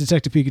this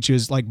Detective Pikachu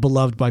is like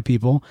beloved by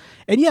people.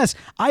 And yes,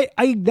 I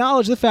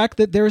acknowledge the fact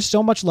that there is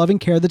so much love and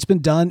care that's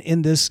been done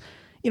in this,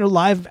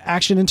 live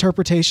action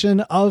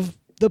interpretation of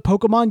the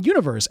Pokemon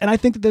universe. And I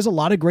think that there's a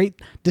lot of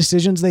great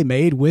decisions they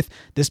made with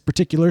this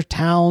particular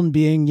town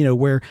being,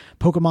 where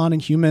Pokemon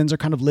and humans are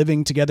kind of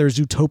living together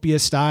Zootopia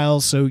style.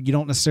 So you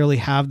don't necessarily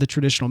have the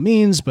traditional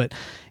means, but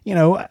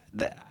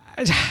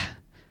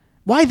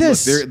why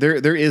this? Look,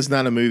 there is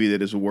not a movie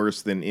that is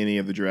worse than any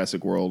of the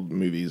Jurassic World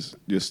movies,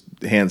 just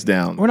hands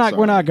down. We're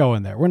not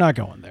going there. We're not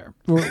going there.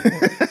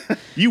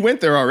 You went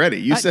there already.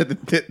 You said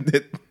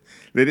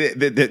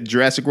that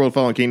Jurassic World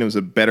Fallen Kingdom is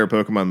a better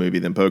Pokemon movie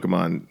than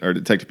Pokemon or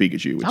Detective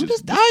Pikachu, which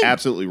is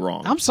absolutely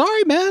wrong. I'm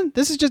sorry, man.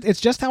 It's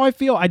just how I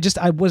feel.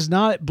 I was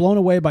not blown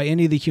away by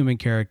any of the human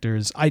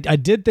characters. I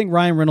did think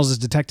Ryan Reynolds is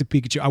Detective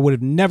Pikachu. I would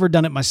have never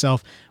done it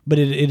myself, but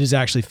it is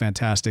actually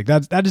fantastic.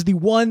 That is the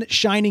one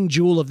shining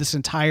jewel of this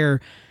entire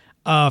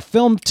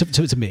film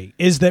to me,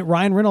 is that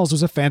Ryan Reynolds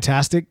was a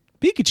fantastic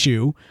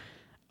Pikachu.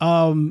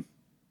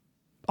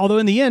 Although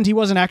in the end he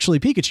wasn't actually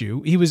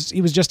Pikachu, he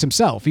was just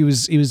himself. He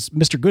was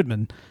Mr.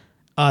 Goodman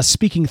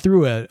speaking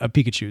through a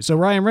Pikachu. So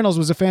Ryan Reynolds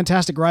was a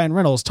fantastic Ryan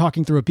Reynolds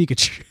talking through a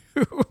Pikachu.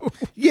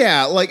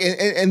 Yeah, like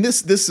and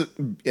this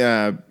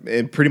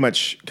and pretty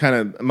much kind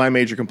of my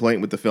major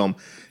complaint with the film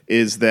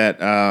is that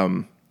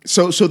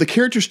so the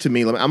characters to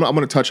me, I'm going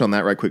to touch on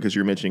that right quick because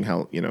you're mentioning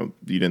how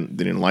they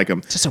didn't like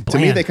them. Just so to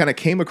me, they kind of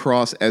came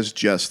across as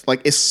just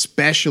like,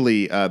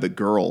 especially the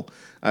girl.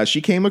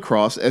 She came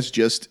across as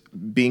just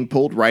being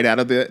pulled right out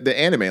of the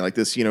anime, like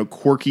this,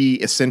 quirky,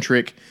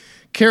 eccentric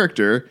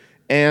character,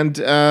 and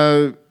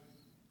so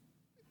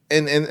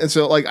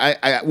like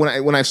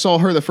when I saw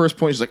her the first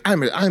point, she's like,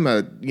 I'm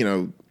a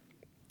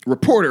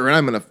reporter, and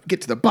I'm gonna get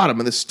to the bottom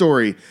of this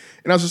story,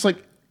 and I was just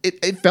like,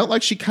 it felt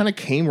like she kind of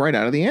came right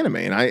out of the anime,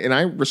 and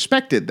I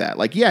respected that.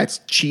 Like, yeah, it's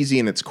cheesy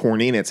and it's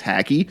corny and it's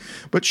hacky,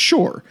 but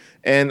sure.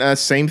 And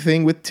same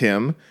thing with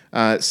Tim.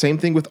 Same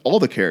thing with all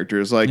the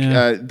characters. Like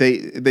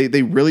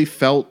they really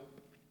felt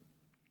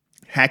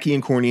hacky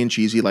and corny and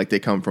cheesy, like they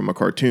come from a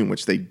cartoon,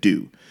 which they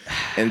do.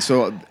 And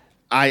so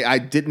I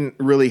didn't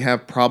really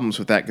have problems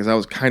with that because I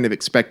was kind of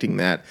expecting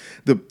that.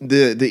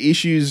 The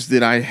issues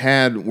that I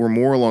had were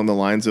more along the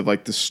lines of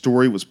like the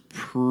story was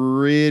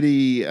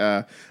pretty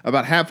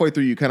about halfway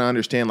through you kind of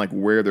understand like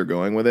where they're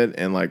going with it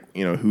and like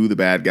who the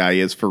bad guy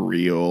is for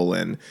real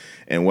and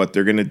what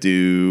they're gonna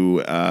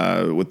do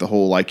with the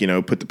whole like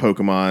put the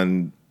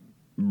Pokemon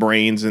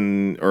brains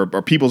or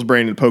people's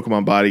brain in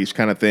Pokemon bodies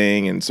kind of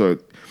thing, and so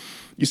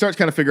you start to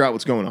kind of figure out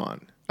what's going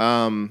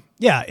on.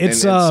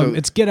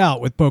 It's Get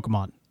Out with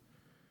Pokemon.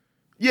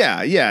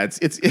 Yeah, it's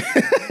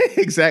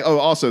Exactly. Oh,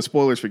 also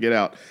spoilers for Get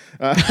Out.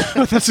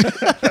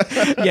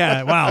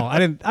 Yeah. Wow.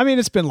 I mean,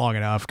 it's been long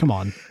enough. Come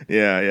on.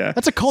 Yeah.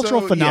 That's a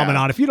cultural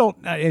phenomenon. If you don't,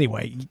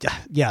 anyway.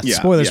 Yeah.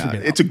 Spoilers for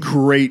Get Out. It's a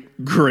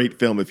great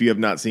film. If you have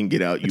not seen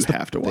Get Out, you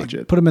have to watch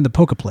it. Put them in the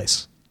Poke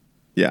Place.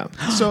 Yeah.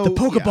 So the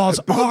Pokeballs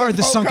are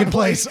the sunken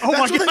place. Oh my god.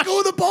 That's where they go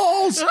in the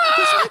balls.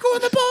 That's where they go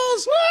in the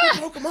balls.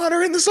 The Pokemon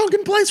are in the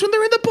sunken place when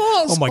they're in the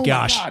balls. Oh my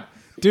gosh.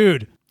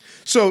 Dude.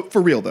 So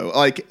for real though,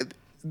 like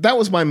that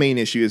was my main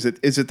issue is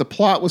that the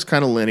plot was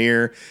kind of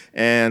linear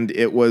and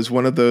it was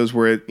one of those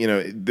where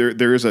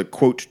there is a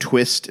quote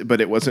twist, but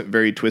it wasn't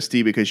very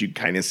twisty because you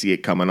kind of see it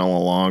coming all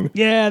along.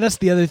 Yeah, that's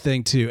the other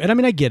thing too. And I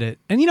mean, I get it.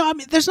 And I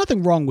mean, there's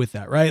nothing wrong with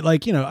that, right?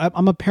 Like,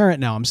 I'm a parent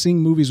now. I'm seeing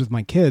movies with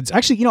my kids.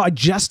 Actually, I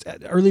just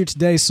earlier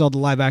today saw the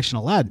live action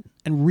Aladdin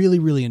and really,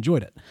 really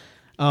enjoyed it.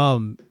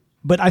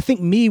 But I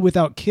think me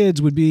without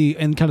kids would be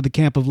in kind of the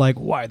camp of like,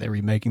 why are they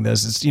remaking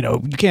this? It's, you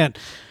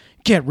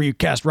can't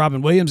recast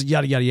Robin Williams,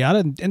 yada, yada, yada.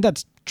 And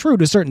that's true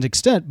to a certain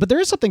extent. But there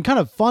is something kind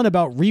of fun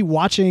about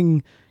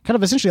rewatching kind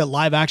of essentially a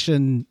live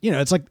action,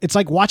 it's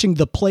like watching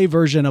the play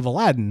version of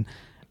Aladdin.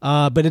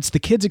 But it's the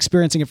kids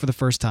experiencing it for the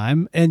first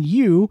time. And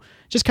you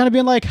just kind of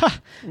being like,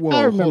 Whoa,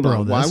 I remember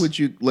all this. Why would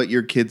you let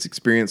your kids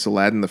experience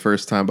Aladdin the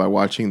first time by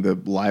watching the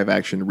live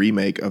action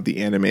remake of the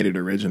animated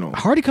original?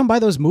 Hard to come by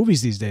those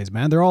movies these days,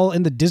 man. They're all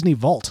in the Disney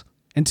vault.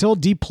 Until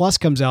D Plus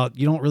comes out,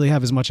 you don't really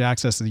have as much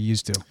access as you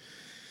used to.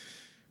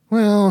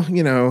 Well,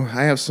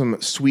 I have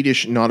some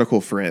Swedish nautical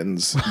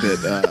friends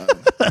that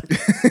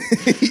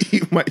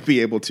you might be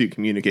able to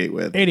communicate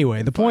with.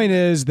 Anyway, the point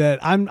is that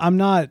I'm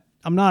not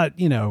against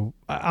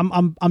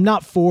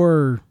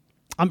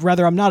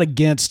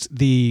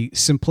the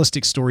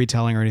simplistic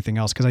storytelling or anything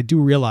else because I do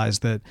realize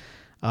that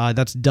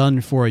that's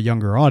done for a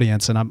younger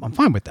audience, and I'm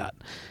fine with that.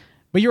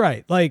 But you're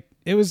right. Like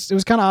it was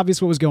kind of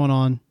obvious what was going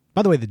on.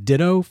 By the way, the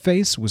Ditto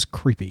face was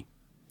creepy.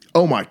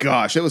 Oh my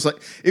gosh. It was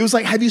like,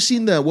 have you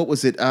seen what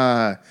was it?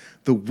 The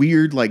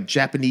weird, like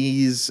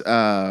Japanese,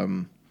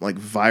 like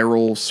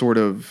viral sort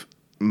of,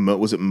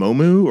 was it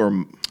Momu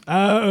or?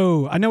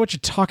 Oh, I know what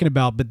you're talking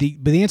about, but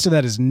the answer to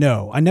that is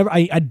no.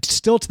 I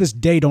still to this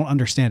day don't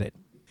understand it.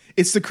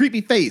 It's the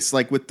creepy face,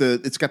 like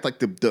it's got like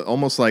the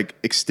almost like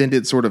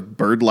extended sort of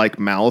bird-like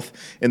mouth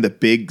and the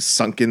big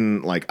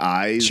sunken like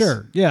eyes.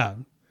 Sure. Yeah.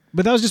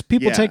 But that was just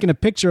people taking a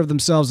picture of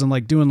themselves and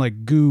like doing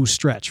like goo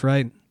stretch,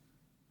 right?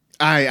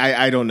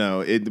 I don't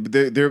know.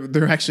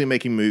 They're actually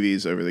making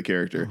movies over the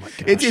character. Oh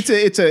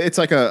It's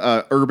like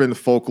a urban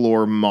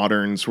folklore,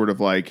 modern sort of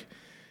like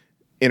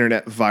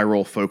internet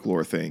viral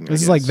folklore thing.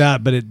 This is like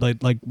that, but it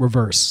like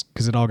reverse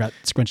because it all got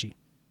scrunchy.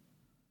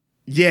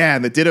 Yeah,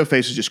 and the Ditto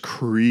face is just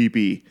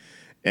creepy,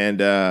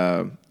 and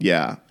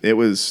it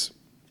was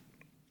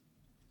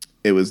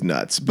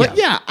nuts. But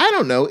I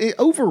don't know.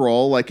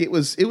 Overall, like it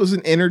was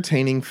an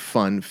entertaining,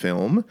 fun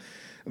film.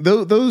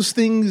 Those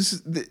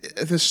things,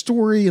 the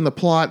story and the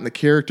plot and the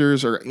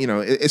characters are,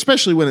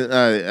 especially when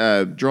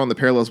drawing the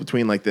parallels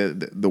between like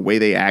the way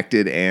they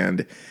acted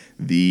and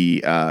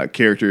the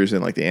characters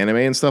and like the anime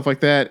and stuff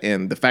like that,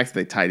 and the fact that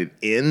they tied it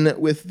in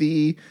with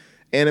the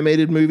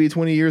animated movie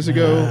 20 years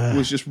ago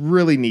was just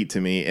really neat to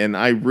me, and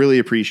I really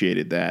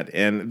appreciated that.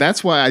 And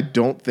that's why I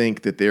don't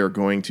think that they are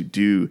going to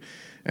do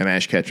an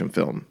Ash Ketchum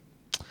film.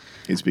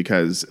 It's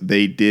because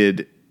they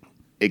did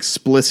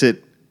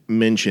explicit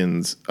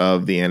mentions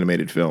of the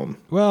animated film.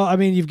 Well, I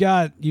mean, you've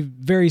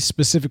very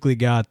specifically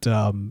got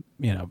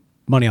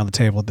money on the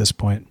table at this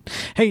point.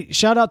 Hey,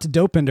 shout out to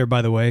Dopender,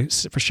 by the way,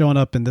 for showing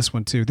up in this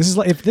one too. This is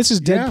like, if this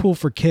is Deadpool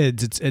for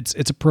kids,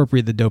 it's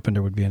appropriate that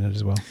Dopender would be in it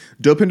as well.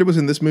 Dopender was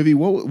in this movie.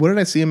 What did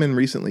I see him in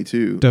recently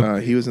too?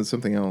 He was in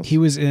something else. He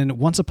was in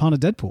Once Upon a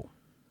Deadpool,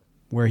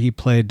 where he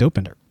played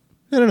Dopender.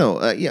 No.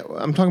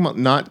 I'm talking about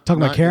not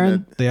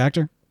Karen, the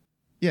actor.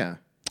 Yeah.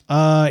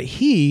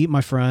 He, my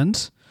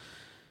friend,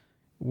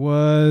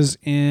 was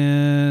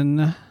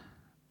in.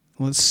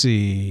 Let's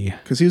see.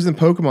 Because he was in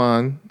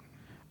Pokemon.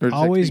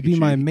 Always Be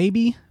My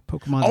Maybe.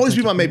 Pokemon. Always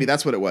Be My Maybe.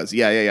 That's what it was.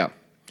 Yeah.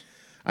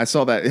 I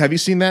saw that. Have you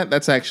seen that?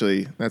 That's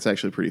actually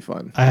pretty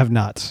fun. I have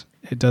not.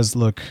 It does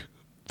look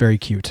very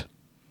cute.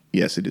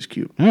 Yes, it is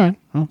cute. All right.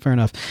 Well, fair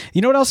enough.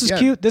 You know what else is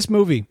cute? This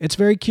movie. It's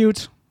very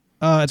cute.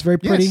 It's very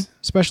pretty. Yes.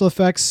 Special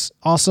effects,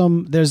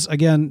 awesome. There's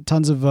again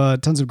tons of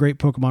great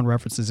Pokemon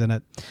references in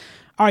it.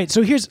 All right,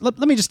 so let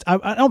me just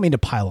I don't mean to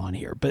pile on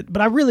here, but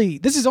I really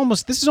this is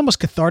almost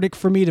cathartic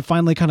for me to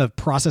finally kind of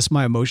process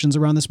my emotions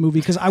around this movie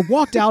because I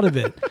walked out of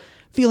it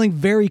feeling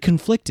very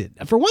conflicted.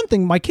 For one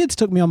thing, my kids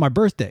took me on my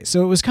birthday,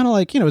 so it was kind of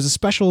like, it was a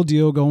special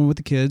deal going with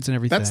the kids and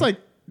everything.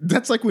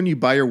 That's like when you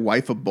buy your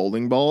wife a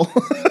bowling ball.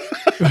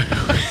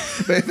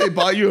 They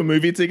bought you a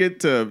movie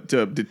ticket to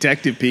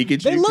Detective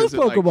Pikachu. They love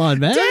Pokemon,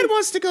 man. Dad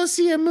wants to go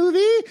see a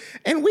movie,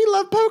 and we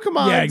love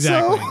Pokemon. Yeah,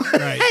 exactly. So,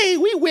 right. Hey,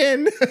 we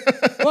win.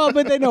 Well,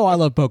 but they know I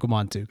love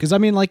Pokemon too, because I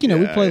mean, like,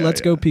 we play Let's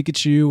Go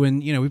Pikachu,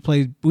 and we've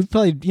played.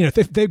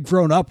 They've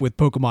grown up with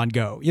Pokemon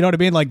Go. You know what I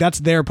mean? Like that's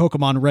their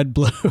Pokemon Red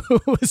Blue.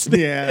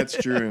 Yeah, that's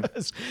true.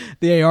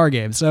 The AR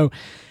game. So,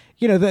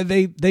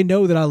 they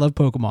know that I love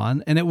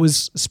Pokemon, and it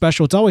was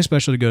special. It's always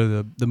special to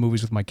go to the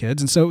movies with my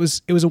kids, and so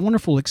it was a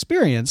wonderful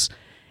experience.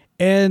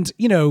 And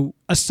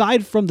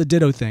aside from the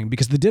Ditto thing,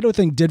 because the Ditto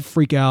thing did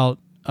freak out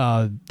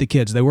the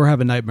kids, they were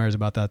having nightmares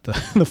about that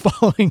the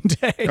following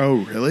day. Oh,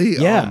 really?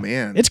 Yeah. Oh,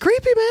 man. It's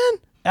creepy, man.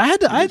 I had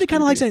to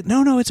kind of like say,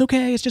 no, it's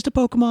okay. It's just a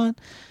Pokemon,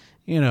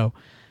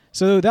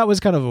 So that was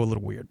kind of a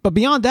little weird. But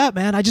beyond that,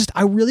 man,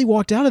 I really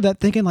walked out of that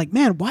thinking like,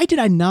 man, why did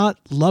I not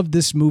love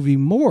this movie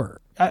more?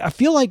 I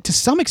feel like to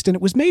some extent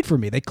it was made for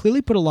me. They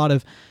clearly put a lot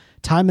of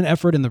time and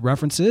effort in the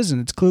references,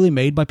 and it's clearly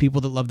made by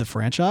people that love the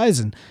franchise.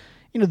 And,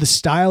 the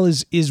style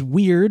is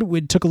weird.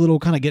 It took a little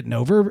kind of getting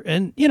over.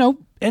 And,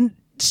 and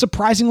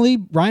surprisingly,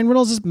 Ryan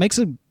Reynolds makes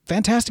a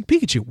fantastic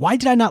Pikachu. Why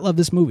did I not love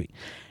this movie?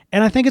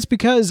 And I think it's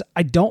because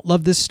I don't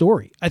love this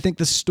story. I think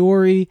the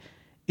story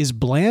is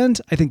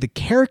bland. I think the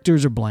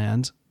characters are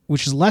bland,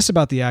 which is less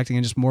about the acting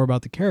and just more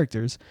about the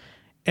characters.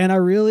 And I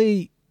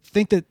really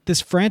think that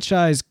this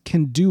franchise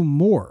can do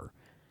more.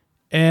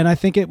 And I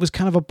think it was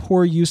kind of a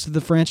poor use of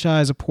the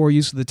franchise, a poor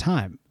use of the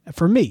time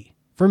for me.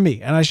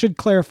 And I should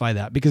clarify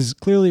that because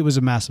clearly it was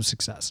a massive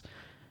success.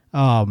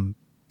 But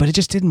it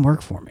just didn't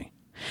work for me.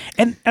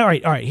 And all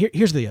right.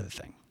 Here's the other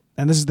thing.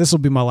 And this will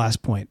be my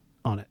last point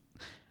on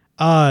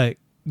it.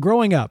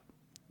 Growing up,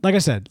 like I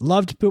said,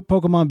 loved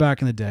Pokemon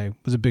back in the day,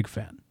 was a big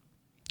fan.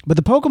 But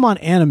the Pokemon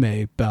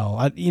anime, Belle,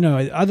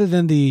 other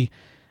than the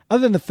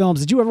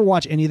films, did you ever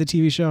watch any of the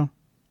TV show?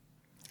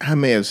 I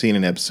may have seen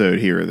an episode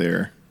here or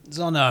there. It's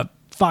on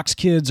Fox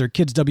Kids or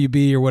Kids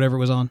WB or whatever it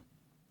was on.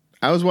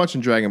 I was watching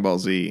Dragon Ball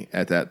Z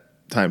at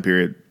that time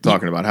period,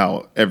 talking about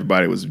how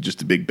everybody was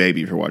just a big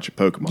baby for watching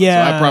Pokemon.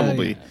 Yeah, so I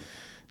probably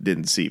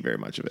didn't see very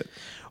much of it.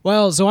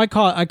 Well, so I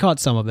caught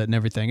some of it and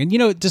everything.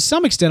 And, to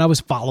some extent, I was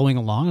following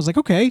along. I was like,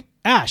 okay,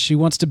 Ash, she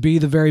wants to be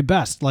the very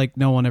best like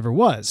no one ever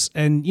was.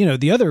 And,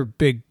 the other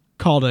big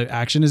call to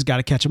action is got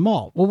to catch them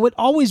all. Well, what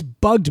always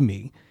bugged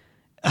me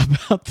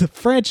about the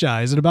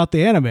franchise and about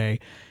the anime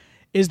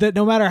is that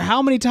no matter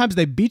how many times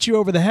they beat you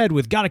over the head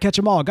with got to catch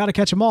them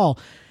all,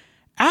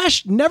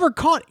 Ash never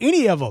caught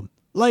any of them.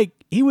 Like,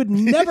 he would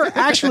never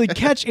actually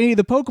catch any of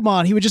the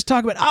Pokemon. He would just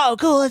talk about, oh,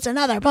 cool, it's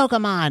another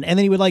Pokemon. And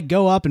then he would, like,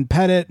 go up and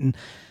pet it. And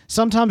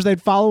sometimes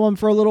they'd follow him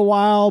for a little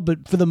while.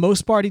 But for the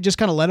most part, he just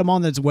kind of let him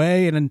on its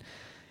way. And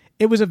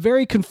it was a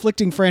very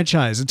conflicting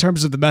franchise in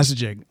terms of the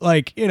messaging.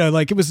 Like,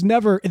 like it was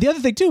never... The other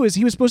thing, too, is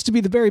he was supposed to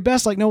be the very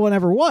best like no one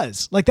ever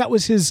was. Like, that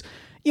was his,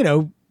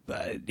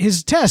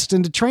 his test,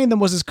 and to train them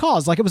was his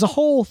cause. Like, it was a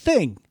whole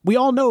thing. We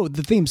all know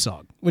the theme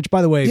song. Which,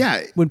 by the way,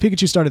 when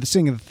Pikachu started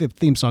singing the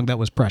theme song, that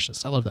was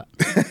precious. I love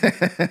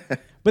that.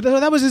 But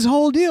that was his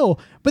whole deal.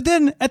 But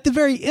then at the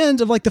very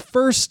end of like the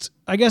first,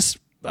 I guess,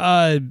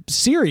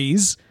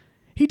 series,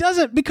 he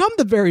doesn't become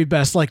the very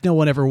best like no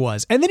one ever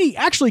was. And then he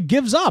actually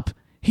gives up.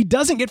 He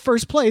doesn't get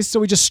first place,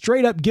 so he just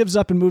straight up gives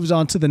up and moves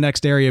on to the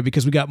next area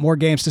because we got more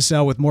games to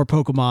sell with more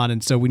Pokemon,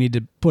 and so we need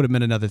to put him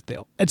in another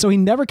deal. And so he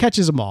never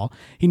catches them all.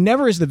 He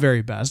never is the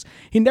very best.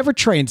 He never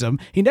trains them.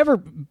 He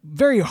never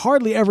very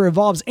hardly ever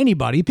evolves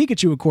anybody.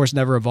 Pikachu, of course,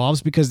 never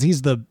evolves because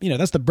he's the,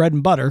 that's the bread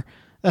and butter.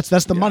 That's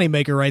the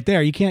moneymaker right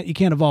there. You can't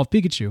evolve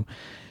Pikachu.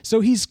 So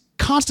he's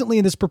constantly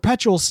in this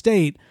perpetual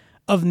state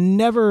of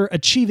never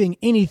achieving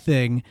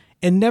anything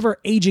and never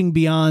aging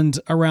beyond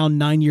around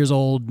 9 years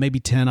old, maybe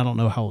 10. I don't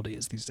know how old he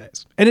is these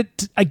days. And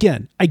I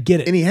get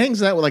it. And he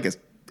hangs out with like a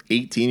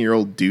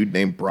 18-year-old dude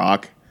named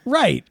Brock.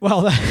 Right.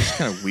 Well, that's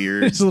kind of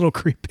weird. It's a little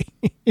creepy.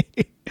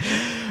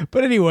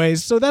 But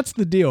anyways, so that's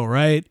the deal,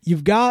 right?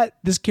 You've got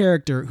this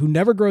character who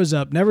never grows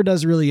up, never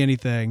does really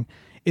anything,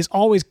 is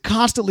always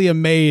constantly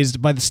amazed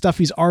by the stuff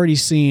he's already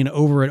seen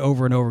over and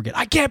over and over again.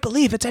 I can't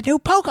believe it's a new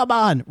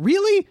Pokemon.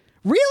 Really?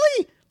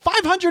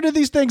 500 of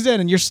these things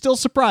in, and you're still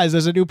surprised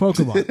there's a new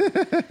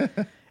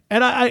Pokemon.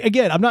 And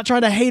I'm not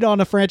trying to hate on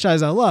a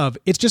franchise I love.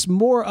 It's just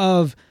more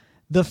of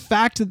the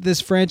fact that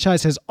this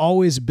franchise has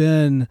always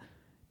been,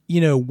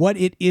 what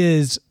it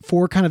is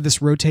for kind of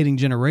this rotating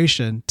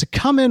generation, to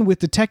come in with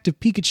Detective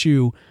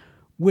Pikachu,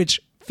 which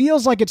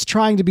feels like it's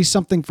trying to be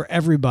something for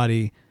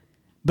everybody,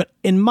 but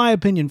in my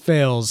opinion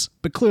fails.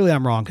 But clearly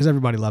I'm wrong because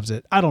everybody loves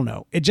it. I don't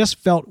know. It just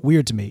felt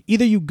weird to me.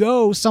 Either you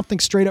go something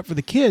straight up for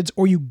the kids,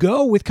 or you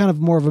go with kind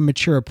of more of a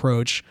mature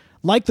approach,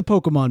 like the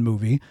Pokemon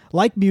movie,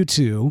 like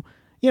Mewtwo.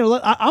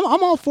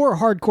 I'm all for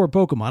hardcore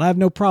Pokemon. I have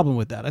no problem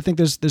with that. I think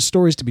there's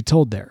stories to be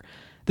told there.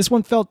 This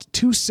one felt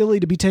too silly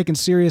to be taken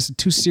serious and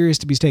too serious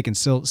to be taken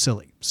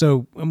silly.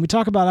 So when we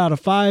talk about out of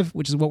 5,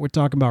 which is what we're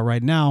talking about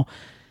right now,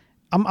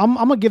 I'm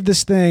gonna give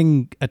this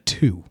thing a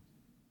 2.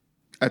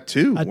 A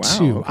 2? A wow,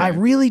 2. okay. I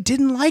really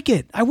didn't like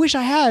it. I wish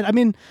I had. I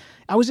mean,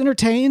 I was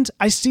entertained.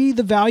 I see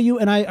the value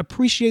and I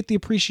appreciate the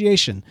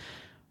appreciation,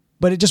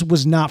 but it just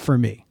was not for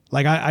me.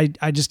 Like I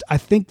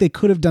think they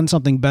could have done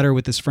something better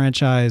with this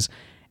franchise,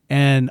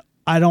 and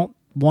I don't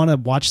want to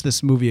watch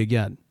this movie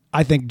again.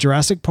 I think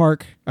Jurassic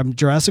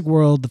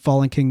World, The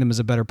Fallen Kingdom is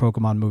a better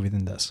Pokemon movie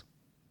than this.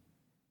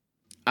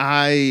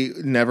 I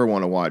never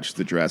want to watch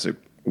the Jurassic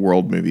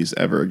World movies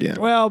ever again.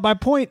 Well, my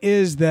point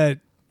is that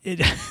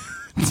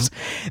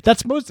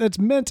that's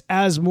meant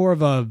as more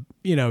of a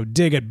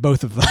dig at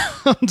both of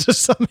them to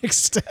some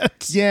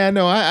extent. Yeah,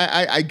 no,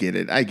 I get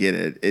it. I get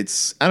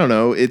it. I don't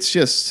know. It's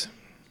just,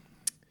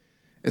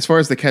 as far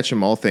as the catch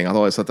 'em all thing, I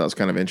always thought that was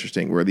kind of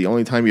interesting, where the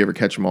only time you ever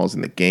catch 'em all is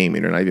in the game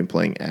and you're not even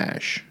playing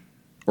Ash.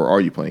 Or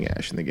are you playing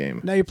Ash in the game?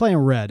 No, you're playing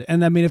Red.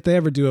 And I mean, if they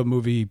ever do a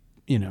movie,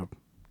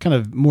 kind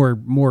of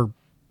more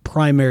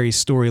primary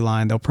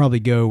storyline, they'll probably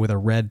go with a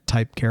Red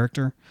type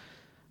character.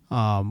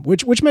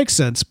 Which makes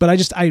sense, but I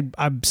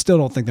still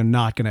don't think they're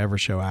not going to ever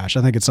show Ash.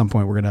 I think at some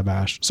point we're going to have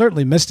Ash.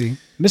 Certainly Misty.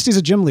 Misty's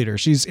a gym leader.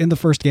 She's in the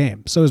first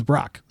game. So is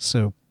Brock.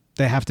 So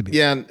they have to be.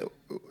 Yeah.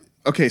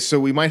 Okay. So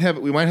we might have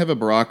a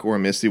Brock or a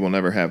Misty. We'll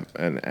never have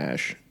an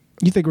Ash.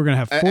 You think we're going to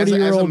have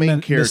 40-year-old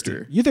main character?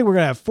 Misty? You think we're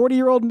going to have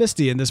 40-year-old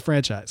Misty in this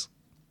franchise?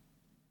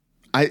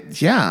 I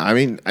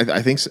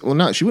think so. Well,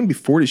 no, she wouldn't be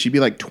 40. She'd be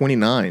like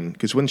 29.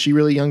 Because wasn't she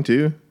really young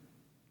too?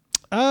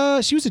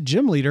 She was a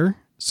gym leader.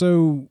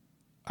 So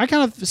I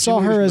kind of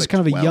saw her as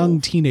kind of 12. A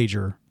young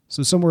teenager.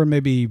 So somewhere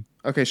maybe.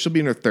 Okay, she'll be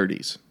in her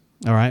 30s.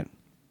 All right,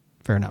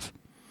 fair enough.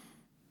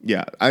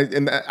 Yeah,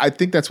 I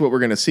think that's what we're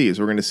going to see. Is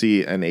we're going to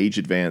see an age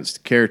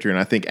advanced character, and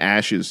I think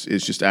Ash is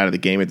just out of the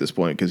game at this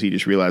point because he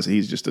just realized that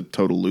he's just a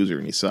total loser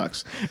and he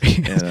sucks.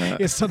 He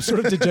has some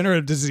sort of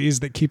degenerative disease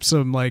that keeps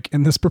him like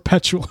in this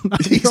perpetual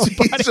 9-year-old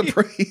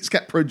body. He's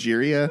got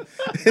progeria.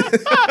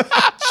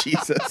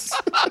 Jesus,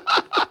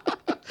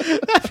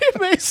 that'd be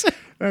amazing.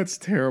 That's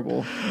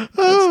terrible.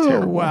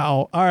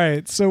 Wow. All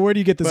right. So where do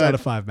you get this out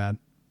of 5, man?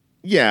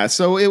 Yeah,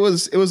 so it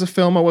was a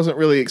film. I wasn't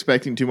really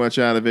expecting too much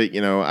out of it.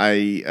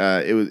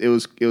 It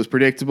was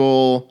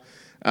predictable.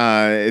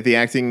 The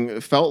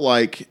acting felt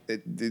like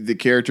the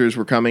characters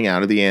were coming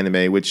out of the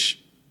anime,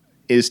 which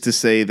is to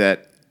say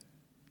that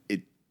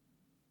it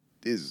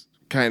is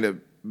kind of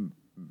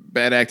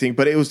bad acting,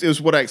 but it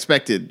was what I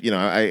expected.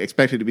 I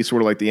expected it to be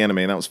sort of like the anime,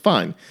 and that was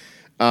fine.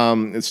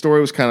 The story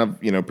was kind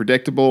of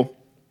predictable,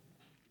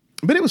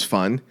 but it was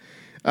fun.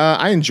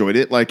 I enjoyed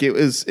it. Like it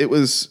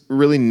was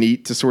really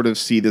neat to sort of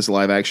see this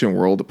live action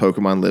world that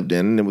Pokemon lived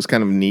in. And it was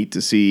kind of neat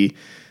to see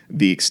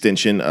the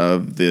extension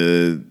of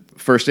the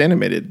first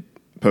animated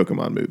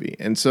Pokemon movie.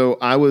 And so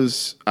I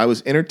was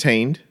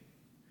entertained.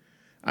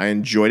 I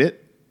enjoyed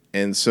it.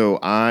 And so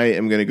I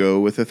am going to go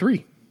with a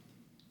 3.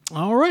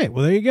 All right.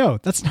 Well, there you go.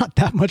 That's not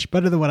that much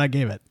better than what I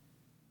gave it.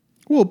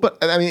 Well,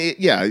 but I mean,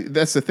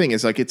 that's the thing.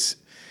 Is like it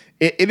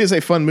is a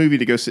fun movie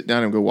to go sit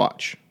down and go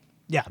watch.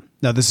 Yeah.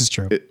 No, this is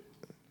true.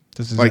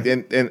 This is like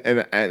and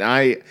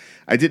I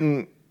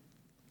didn't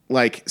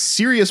like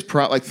serious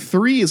like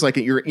 3 is like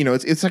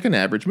it's like an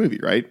average movie,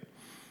 right?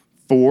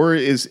 4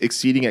 is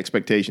exceeding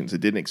expectations. It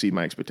didn't exceed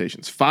my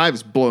expectations. 5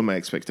 is blowing my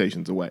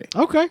expectations away.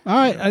 Okay, all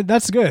right,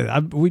 that's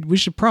good. We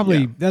should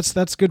probably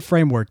that's good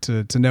framework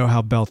to know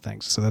how Bell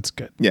thinks. So that's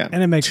good. Yeah,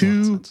 and it makes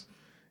 2 sense.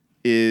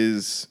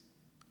 Is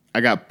I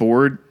got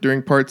bored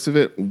during parts of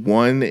it.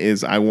 1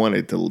 is I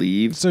wanted to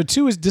leave. So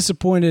 2 is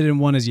disappointed,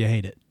 and 1 is you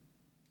hate it.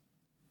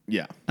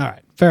 Yeah. All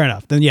right. Fair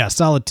enough. Then yeah,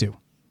 solid 2.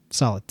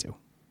 Solid 2.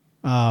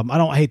 I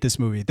don't hate this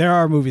movie. There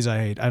are movies I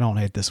hate. I don't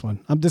hate this one.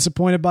 I'm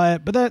disappointed by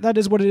it, but that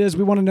is what it is.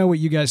 We want to know what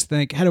you guys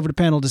think. Head over to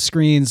Panel to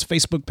Screen's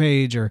Facebook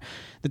page or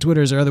the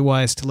Twitters or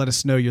otherwise to let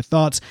us know your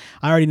thoughts.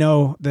 I already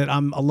know that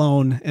I'm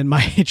alone in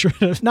my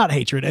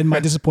in my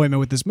disappointment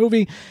with this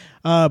movie.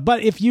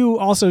 But if you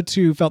also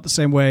too felt the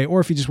same way, or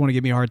if you just want to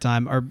give me a hard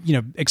time or,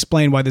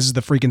 explain why this is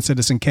the freaking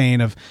Citizen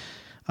Kane of,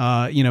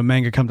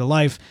 manga come to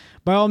life,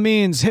 by all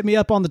means, hit me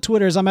up on the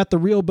Twitters. I'm at The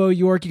Real Bo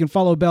York. You can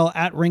follow Bell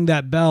at Ring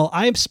That Bell.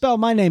 I spell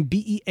my name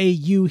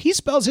Beau. He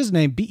spells his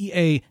name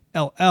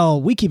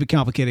Beall. We keep it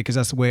complicated because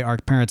that's the way our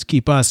parents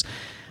keep us.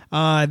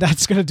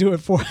 That's going to do it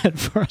for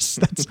us.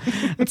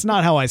 That's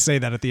not how I say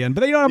that at the end.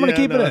 But you know what? I'm going to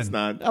keep it in. It's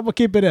not. I'm going to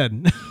keep it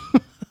in.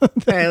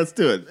 Hey, let's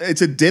do it.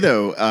 It's a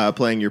Ditto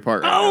playing your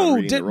part.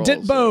 Right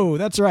Ditbo. So.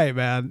 That's right,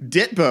 man.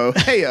 Ditbo.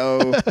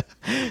 Hey-o.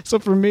 So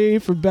for me,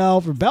 for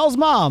Bell's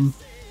mom.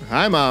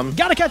 Hi, Mom.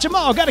 Gotta catch them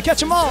all. Gotta catch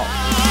them all.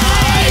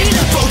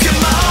 Pokemon,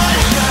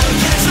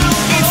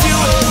 it's you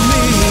and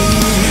me.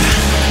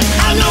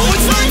 I know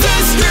it's my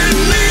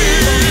destiny.